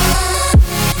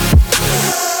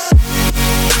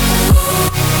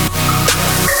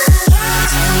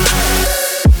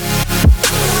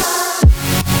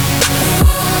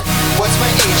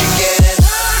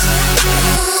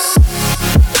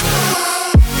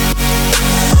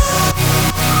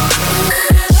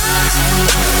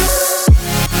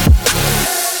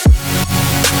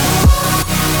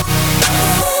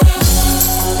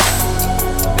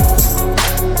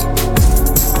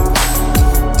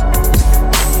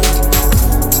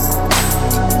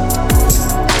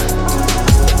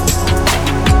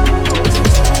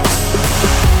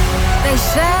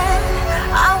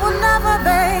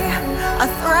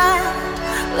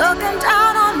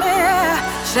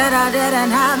 Said I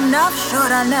didn't have enough, should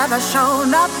I never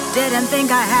shown up, didn't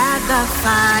think I had the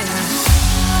fire.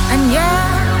 And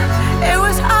yeah, it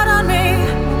was hard on me,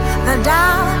 the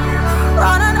doubt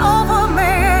running over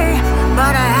me,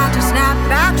 but I had to snap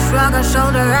back, shrug a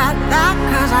shoulder at that,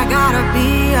 cause I gotta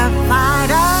be a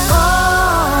fighter.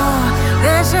 Oh,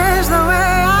 this is the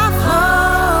way I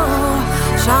flow.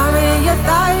 Sorry you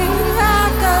thought you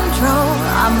had control,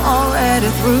 I'm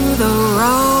already through the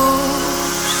road.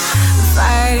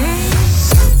 Fighting.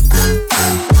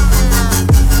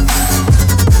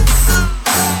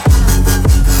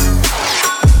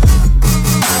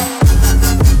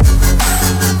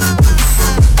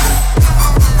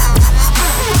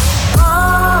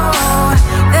 Oh,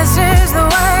 this is the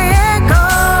way it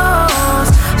goes.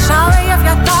 Sorry if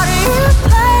you thought you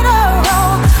played a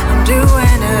role. I'm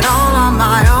doing it all on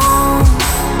my own.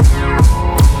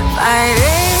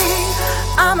 Fighting,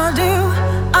 I'ma do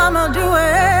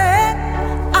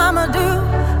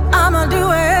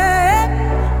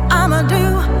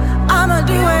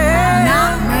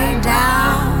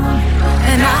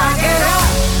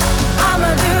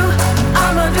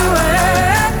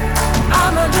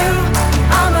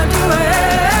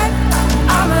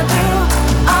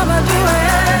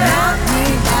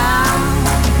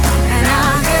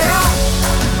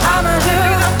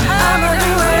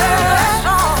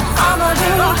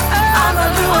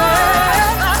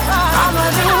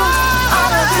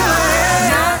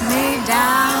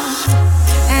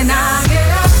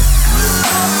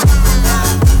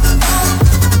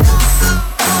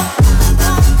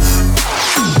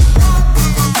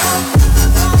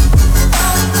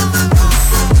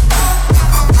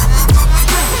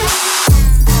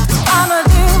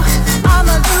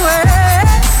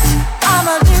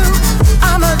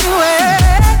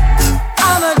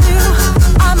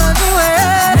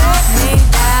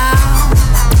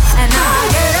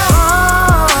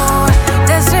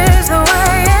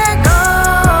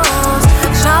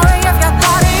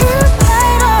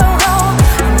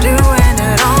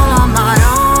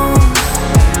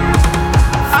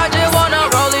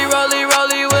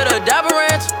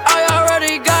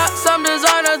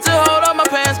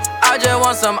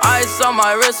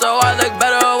my wrist, so I look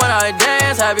better when I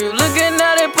dance. Have you looking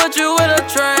at it, put you in a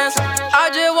trance?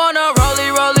 I just wanna rollie,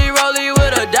 rollie, rollie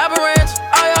with a dapper ranch.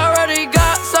 I already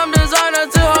got some designer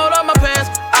to hold up my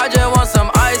pants. I just want some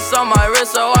ice on my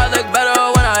wrist, so I look better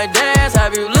when I dance.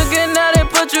 Have you looking at it,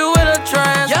 put you in a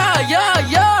trance? Yeah, yeah,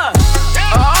 yeah.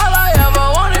 All I ever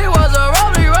wanted was a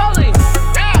rollie, rollie.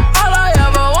 All I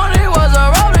ever wanted was a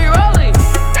rollie, rollie.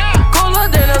 Cooler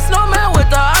than a snowman with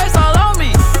the ice all on me.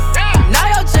 Now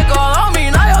your chick all on me,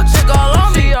 now your chick all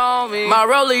on me. My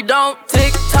rollie don't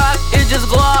tick tock, it just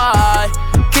glide.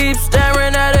 Keep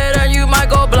staring at it and you might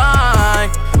go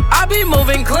blind. I be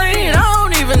moving clean, I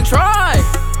don't even try.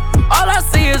 All I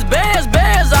see is bands,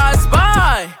 bands I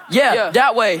spy. Yeah,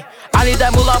 that way. I need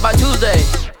that moolah by Tuesday.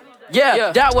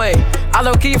 Yeah, that way. I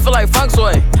low key feel like funk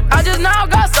sway. I just now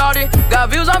got started.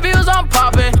 Got views, I'm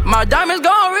popping. My diamonds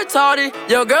gone retarded.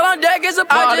 Your girl on deck is a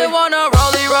party. I just wanna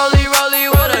rollie, rollie,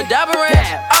 rollie with a dapper ranch.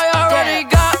 I already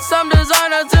got some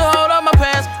designer to hold up my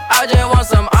pants. I just want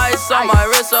some ice on my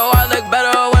wrist, so I look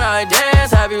better when I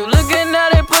dance. Have you looking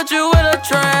at it, put you in a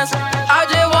trance? I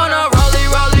just wanna rollie,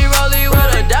 rollie, rollie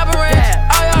with a dapper ranch.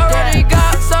 I already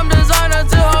got some designer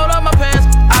to hold up my pants.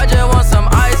 I just want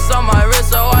some ice on my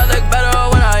wrist, so I look better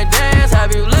when I dance.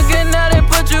 Have you looking at it,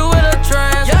 put you in a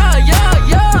trance? Yeah, yeah,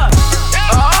 yeah.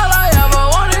 All I ever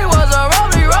wanted was a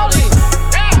rollie, rollie.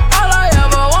 All I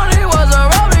ever wanted was a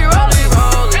rollie, rollie,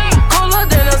 rollie. Cooler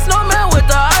than a snowman with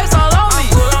the ice all on me.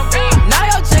 Now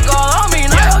your chick all on me,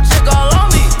 now your chick all on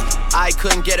me. I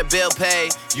couldn't get a bill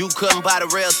paid, you couldn't buy the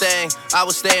real thing. I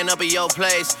was staying up at your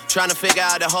place, trying to figure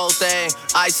out the whole thing.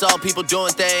 I saw people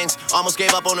doing things, almost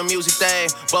gave up on the music thing.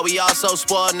 But we all so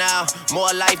spoiled now, more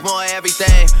life, more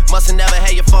everything. Must've never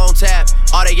had your phone tapped,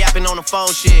 all that yapping on the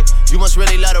phone shit. You must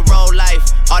really love the road life,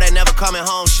 all that never coming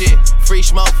home shit. Free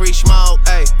smoke,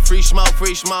 ayy. Free smoke,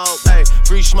 ayy.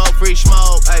 Free smoke,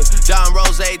 ayy. Don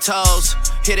Rose toes,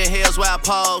 hitting hills where I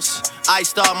pose. I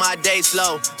start my day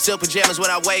slow, silk pajamas when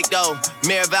I wake though.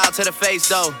 Mirror vow to the face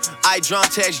though. I drunk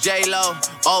text J-Lo,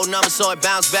 old number so it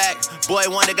bounced back. Boy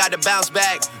wonder got to bounce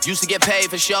back. Used to get paid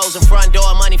for shows in front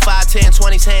door, money 5, 10,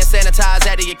 20s, hand sanitized,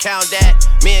 had to account that.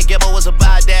 Me and Gibbo was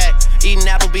about that, eating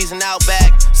Applebee's and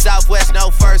Outback. Southwest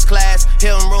no first class,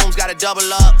 Hilton rooms gotta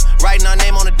double up. Writing our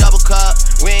name on a double cup.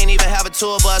 We ain't even have a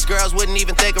tour bus, girls wouldn't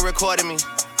even think of recording me.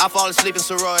 I fall asleep in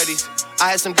sororities, I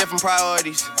had some different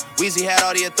priorities. Weezy had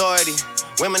all the authority,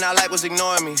 women I like was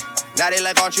ignoring me. Now they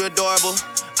like, aren't you adorable?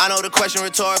 I know the question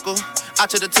rhetorical. I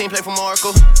took the team play from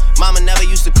Oracle. Mama never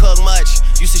used to cook much,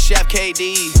 used to Chef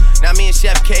KD. Now me and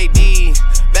Chef KD,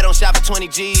 bet on shop for 20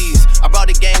 G's. I brought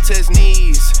the game to his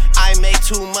knees. I ain't make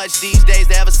too much these days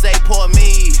to ever say poor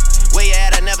me. Where you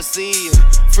at, I never see you.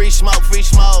 Free smoke,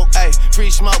 ayy. Free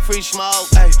smoke,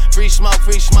 ayy. Free smoke,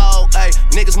 ayy.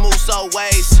 Niggas move so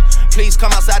waste. Please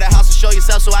come outside the house and show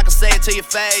yourself so I can say it to your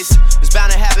face. It's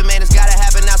bound to happen, man, it's gotta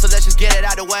happen now, so let's just get it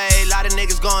out the way. A lot of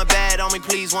niggas going bad on me,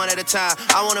 please, one at a time.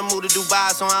 I wanna move to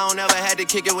Dubai, so I don't ever had to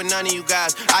kick it with none of you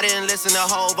guys. I didn't listen to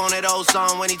Hov on that old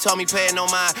song when he told me pay it no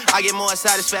mind. I get more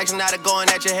satisfaction out of going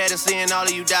at your head and seeing all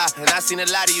of you die. And I seen a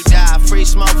lot of you die. Free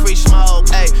smoke,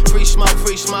 ayy. Free smoke,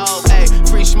 ayy.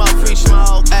 Free smoke,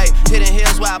 ayy. Hitting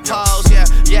hills where I pose, yeah.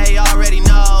 Yeah, you already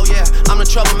know, yeah. I'm the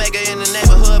troublemaker in the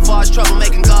neighborhood, far as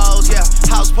troublemaking goes, yeah.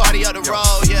 House party of the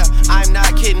road, yeah. I'm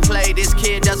not kidding, play. This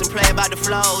kid doesn't play about the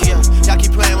flow, yeah. Y'all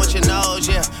keep playing with your nose,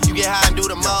 yeah. You get high and do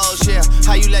the most, yeah.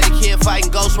 How you let a kid fight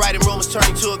and ghost writing rumors turn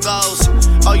into a ghost?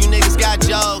 Oh, you niggas got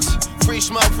jokes. Free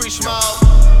smoke,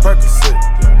 Percocet,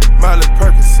 Miley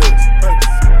Percocet,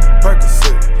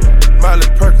 Percocet, Miley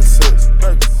Percocet,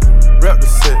 rep the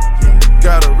set,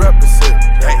 gotta rep the set.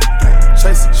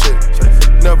 Chase a chick,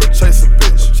 never chase a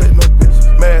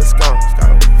bitch. Mask on,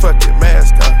 fuck it,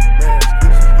 mask on.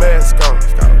 Mask on,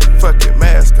 fuck it,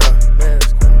 mask on.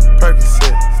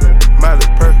 Percocet, Miley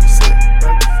Percocet.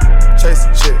 Chase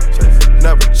a chick,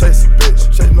 never chase a bitch.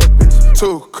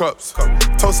 2 cups,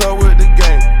 toast up with the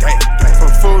game.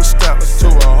 From food stamps to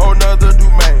a whole nother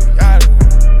domain.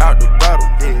 Out the bottle,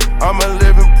 I'm a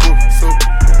living proof.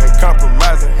 Ain't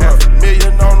compromising,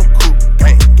 $500,000 on the coupe.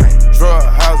 Drug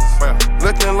houses,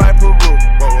 looking like Peru.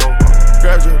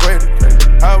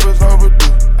 Graduated, I was overdue.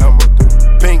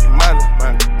 Pink money,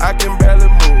 I can barely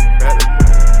move.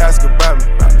 Ask about me,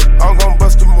 I'm gon'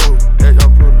 bust a move.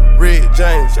 Red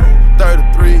James,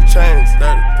 33 chains.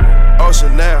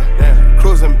 Ocean now,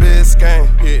 cruising Biscayne.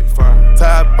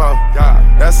 Top off,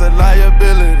 that's a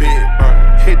liability.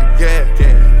 Hit the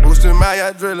gas, boosting my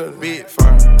adrenaline.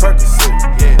 Percocet,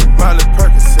 Miley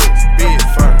Percocet, big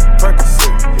firm.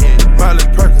 Percocet, Miley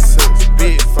Percocet,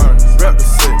 big firm. Rep the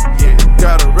set,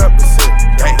 gotta rep the set.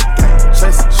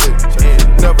 Chase a chick,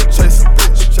 never chase a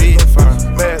bitch. Big firm.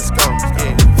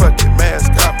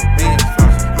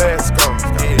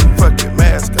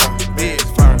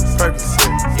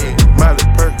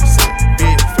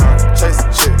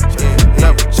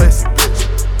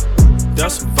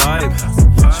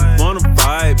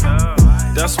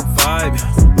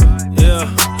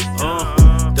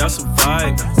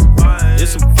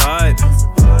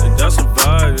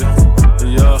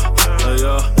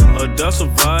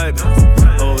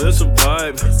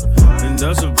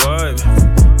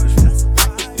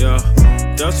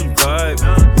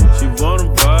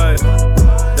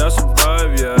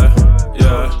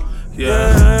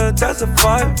 that's a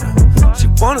vibe. She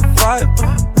wanna vibe,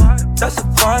 that's a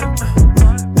vibe.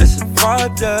 It's a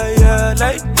vibe, yeah, yeah,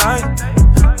 late night.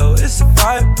 Oh, it's a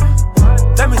vibe,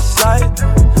 let me slide.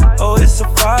 Oh, it's a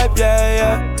vibe, yeah,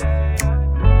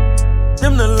 yeah.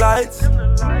 Dim the lights.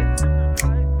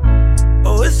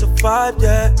 Oh, it's a vibe,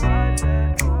 yeah.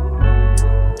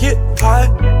 Get high,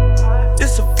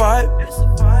 it's a vibe.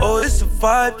 Oh, it's a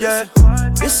vibe, yeah.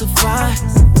 It's a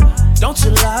vibe, don't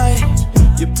you lie.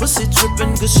 Your pussy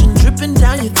dripping, gushing, dripping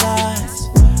down your thighs.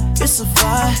 It's a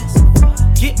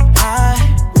vibe, get high,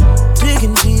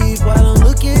 digging deep while I'm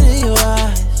looking in your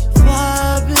eyes.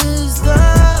 Vibe is the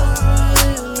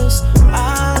realest,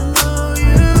 I know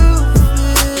you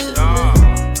feel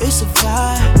it. It's a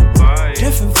vibe,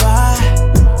 different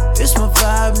vibe. It's my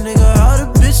vibe, nigga, all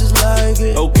the bitches like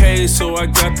it. Okay, so I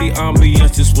got the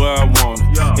ambience just where I want it.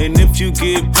 And if you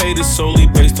get paid, it's solely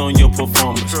based on your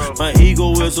performance. My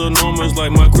ego is enormous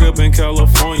like my crib in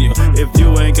California. If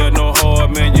you ain't got no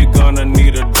heart, man, you're gonna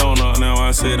need a donor. Now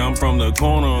I said I'm from the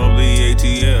corner of the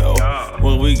ATL.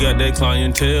 Well, we got that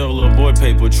clientele, avoid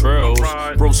paper trails.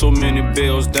 Broke so many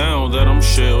bills down that I'm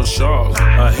shell-shocked.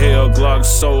 A hell Glock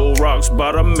sold rocks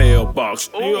by the mailbox.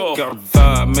 Got a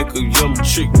vibe, make a yellow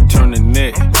chick turn the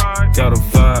neck. Got a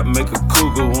vibe, make a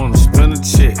cougar wanna spin a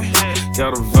check.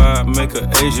 Got a vibe, make a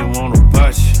Asian wanna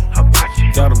bite you.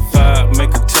 Got a vibe, make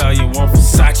Italian want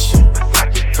Versace.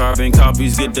 Carbon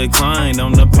copies get declined,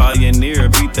 I'm the pioneer.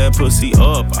 Beat that pussy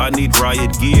up, I need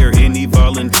riot gear. Any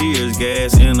volunteers,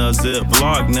 gas in a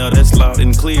Ziploc. Now that's loud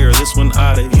and clear, this one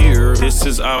out of here. This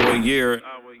is our year.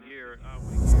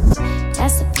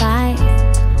 That's a vibe,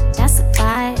 that's a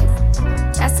vibe,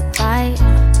 that's a vibe.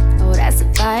 Oh, that's a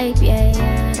vibe, yeah,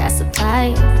 yeah, that's a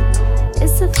vibe.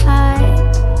 It's a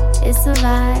vibe, it's a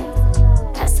vibe.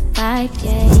 That's a vibe,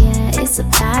 yeah, yeah, it's a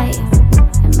vibe.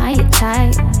 Am I your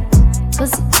type?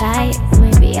 Pussy tight,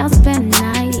 maybe I'll spend the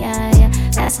night, yeah, yeah.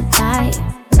 That's a vibe,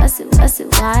 what's it,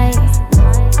 why?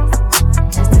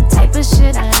 That's the type of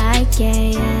shit I like, yeah,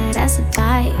 yeah. That's a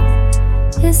vibe,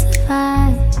 it's a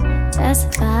vibe. That's a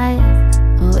vibe,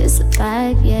 oh, it's a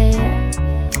vibe, yeah, yeah.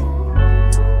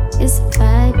 It's a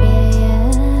vibe, yeah,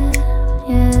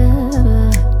 yeah,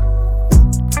 yeah.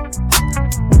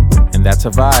 And that's a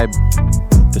vibe,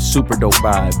 the super dope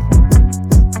vibe.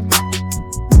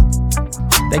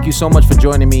 Thank you so much for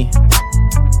joining me.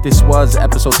 This was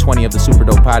episode 20 of the Super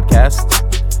Dope Podcast.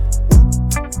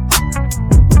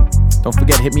 Don't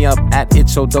forget, hit me up at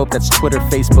It's So Dope. That's Twitter,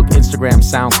 Facebook, Instagram,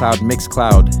 SoundCloud,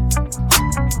 Mixcloud.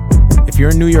 If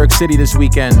you're in New York City this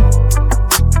weekend,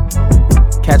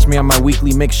 catch me on my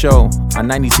weekly mix show on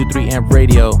 92.3 Amp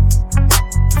Radio,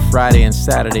 Friday and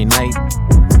Saturday night.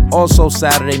 Also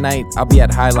Saturday night, I'll be at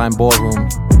Highline Ballroom.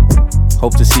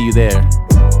 Hope to see you there.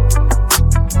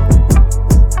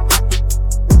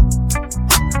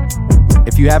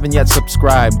 If you haven't yet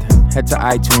subscribed, head to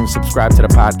iTunes, subscribe to the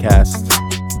podcast.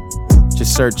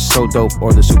 Just search So Dope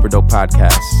or the Super Dope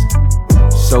Podcast.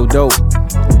 So Dope,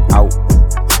 out.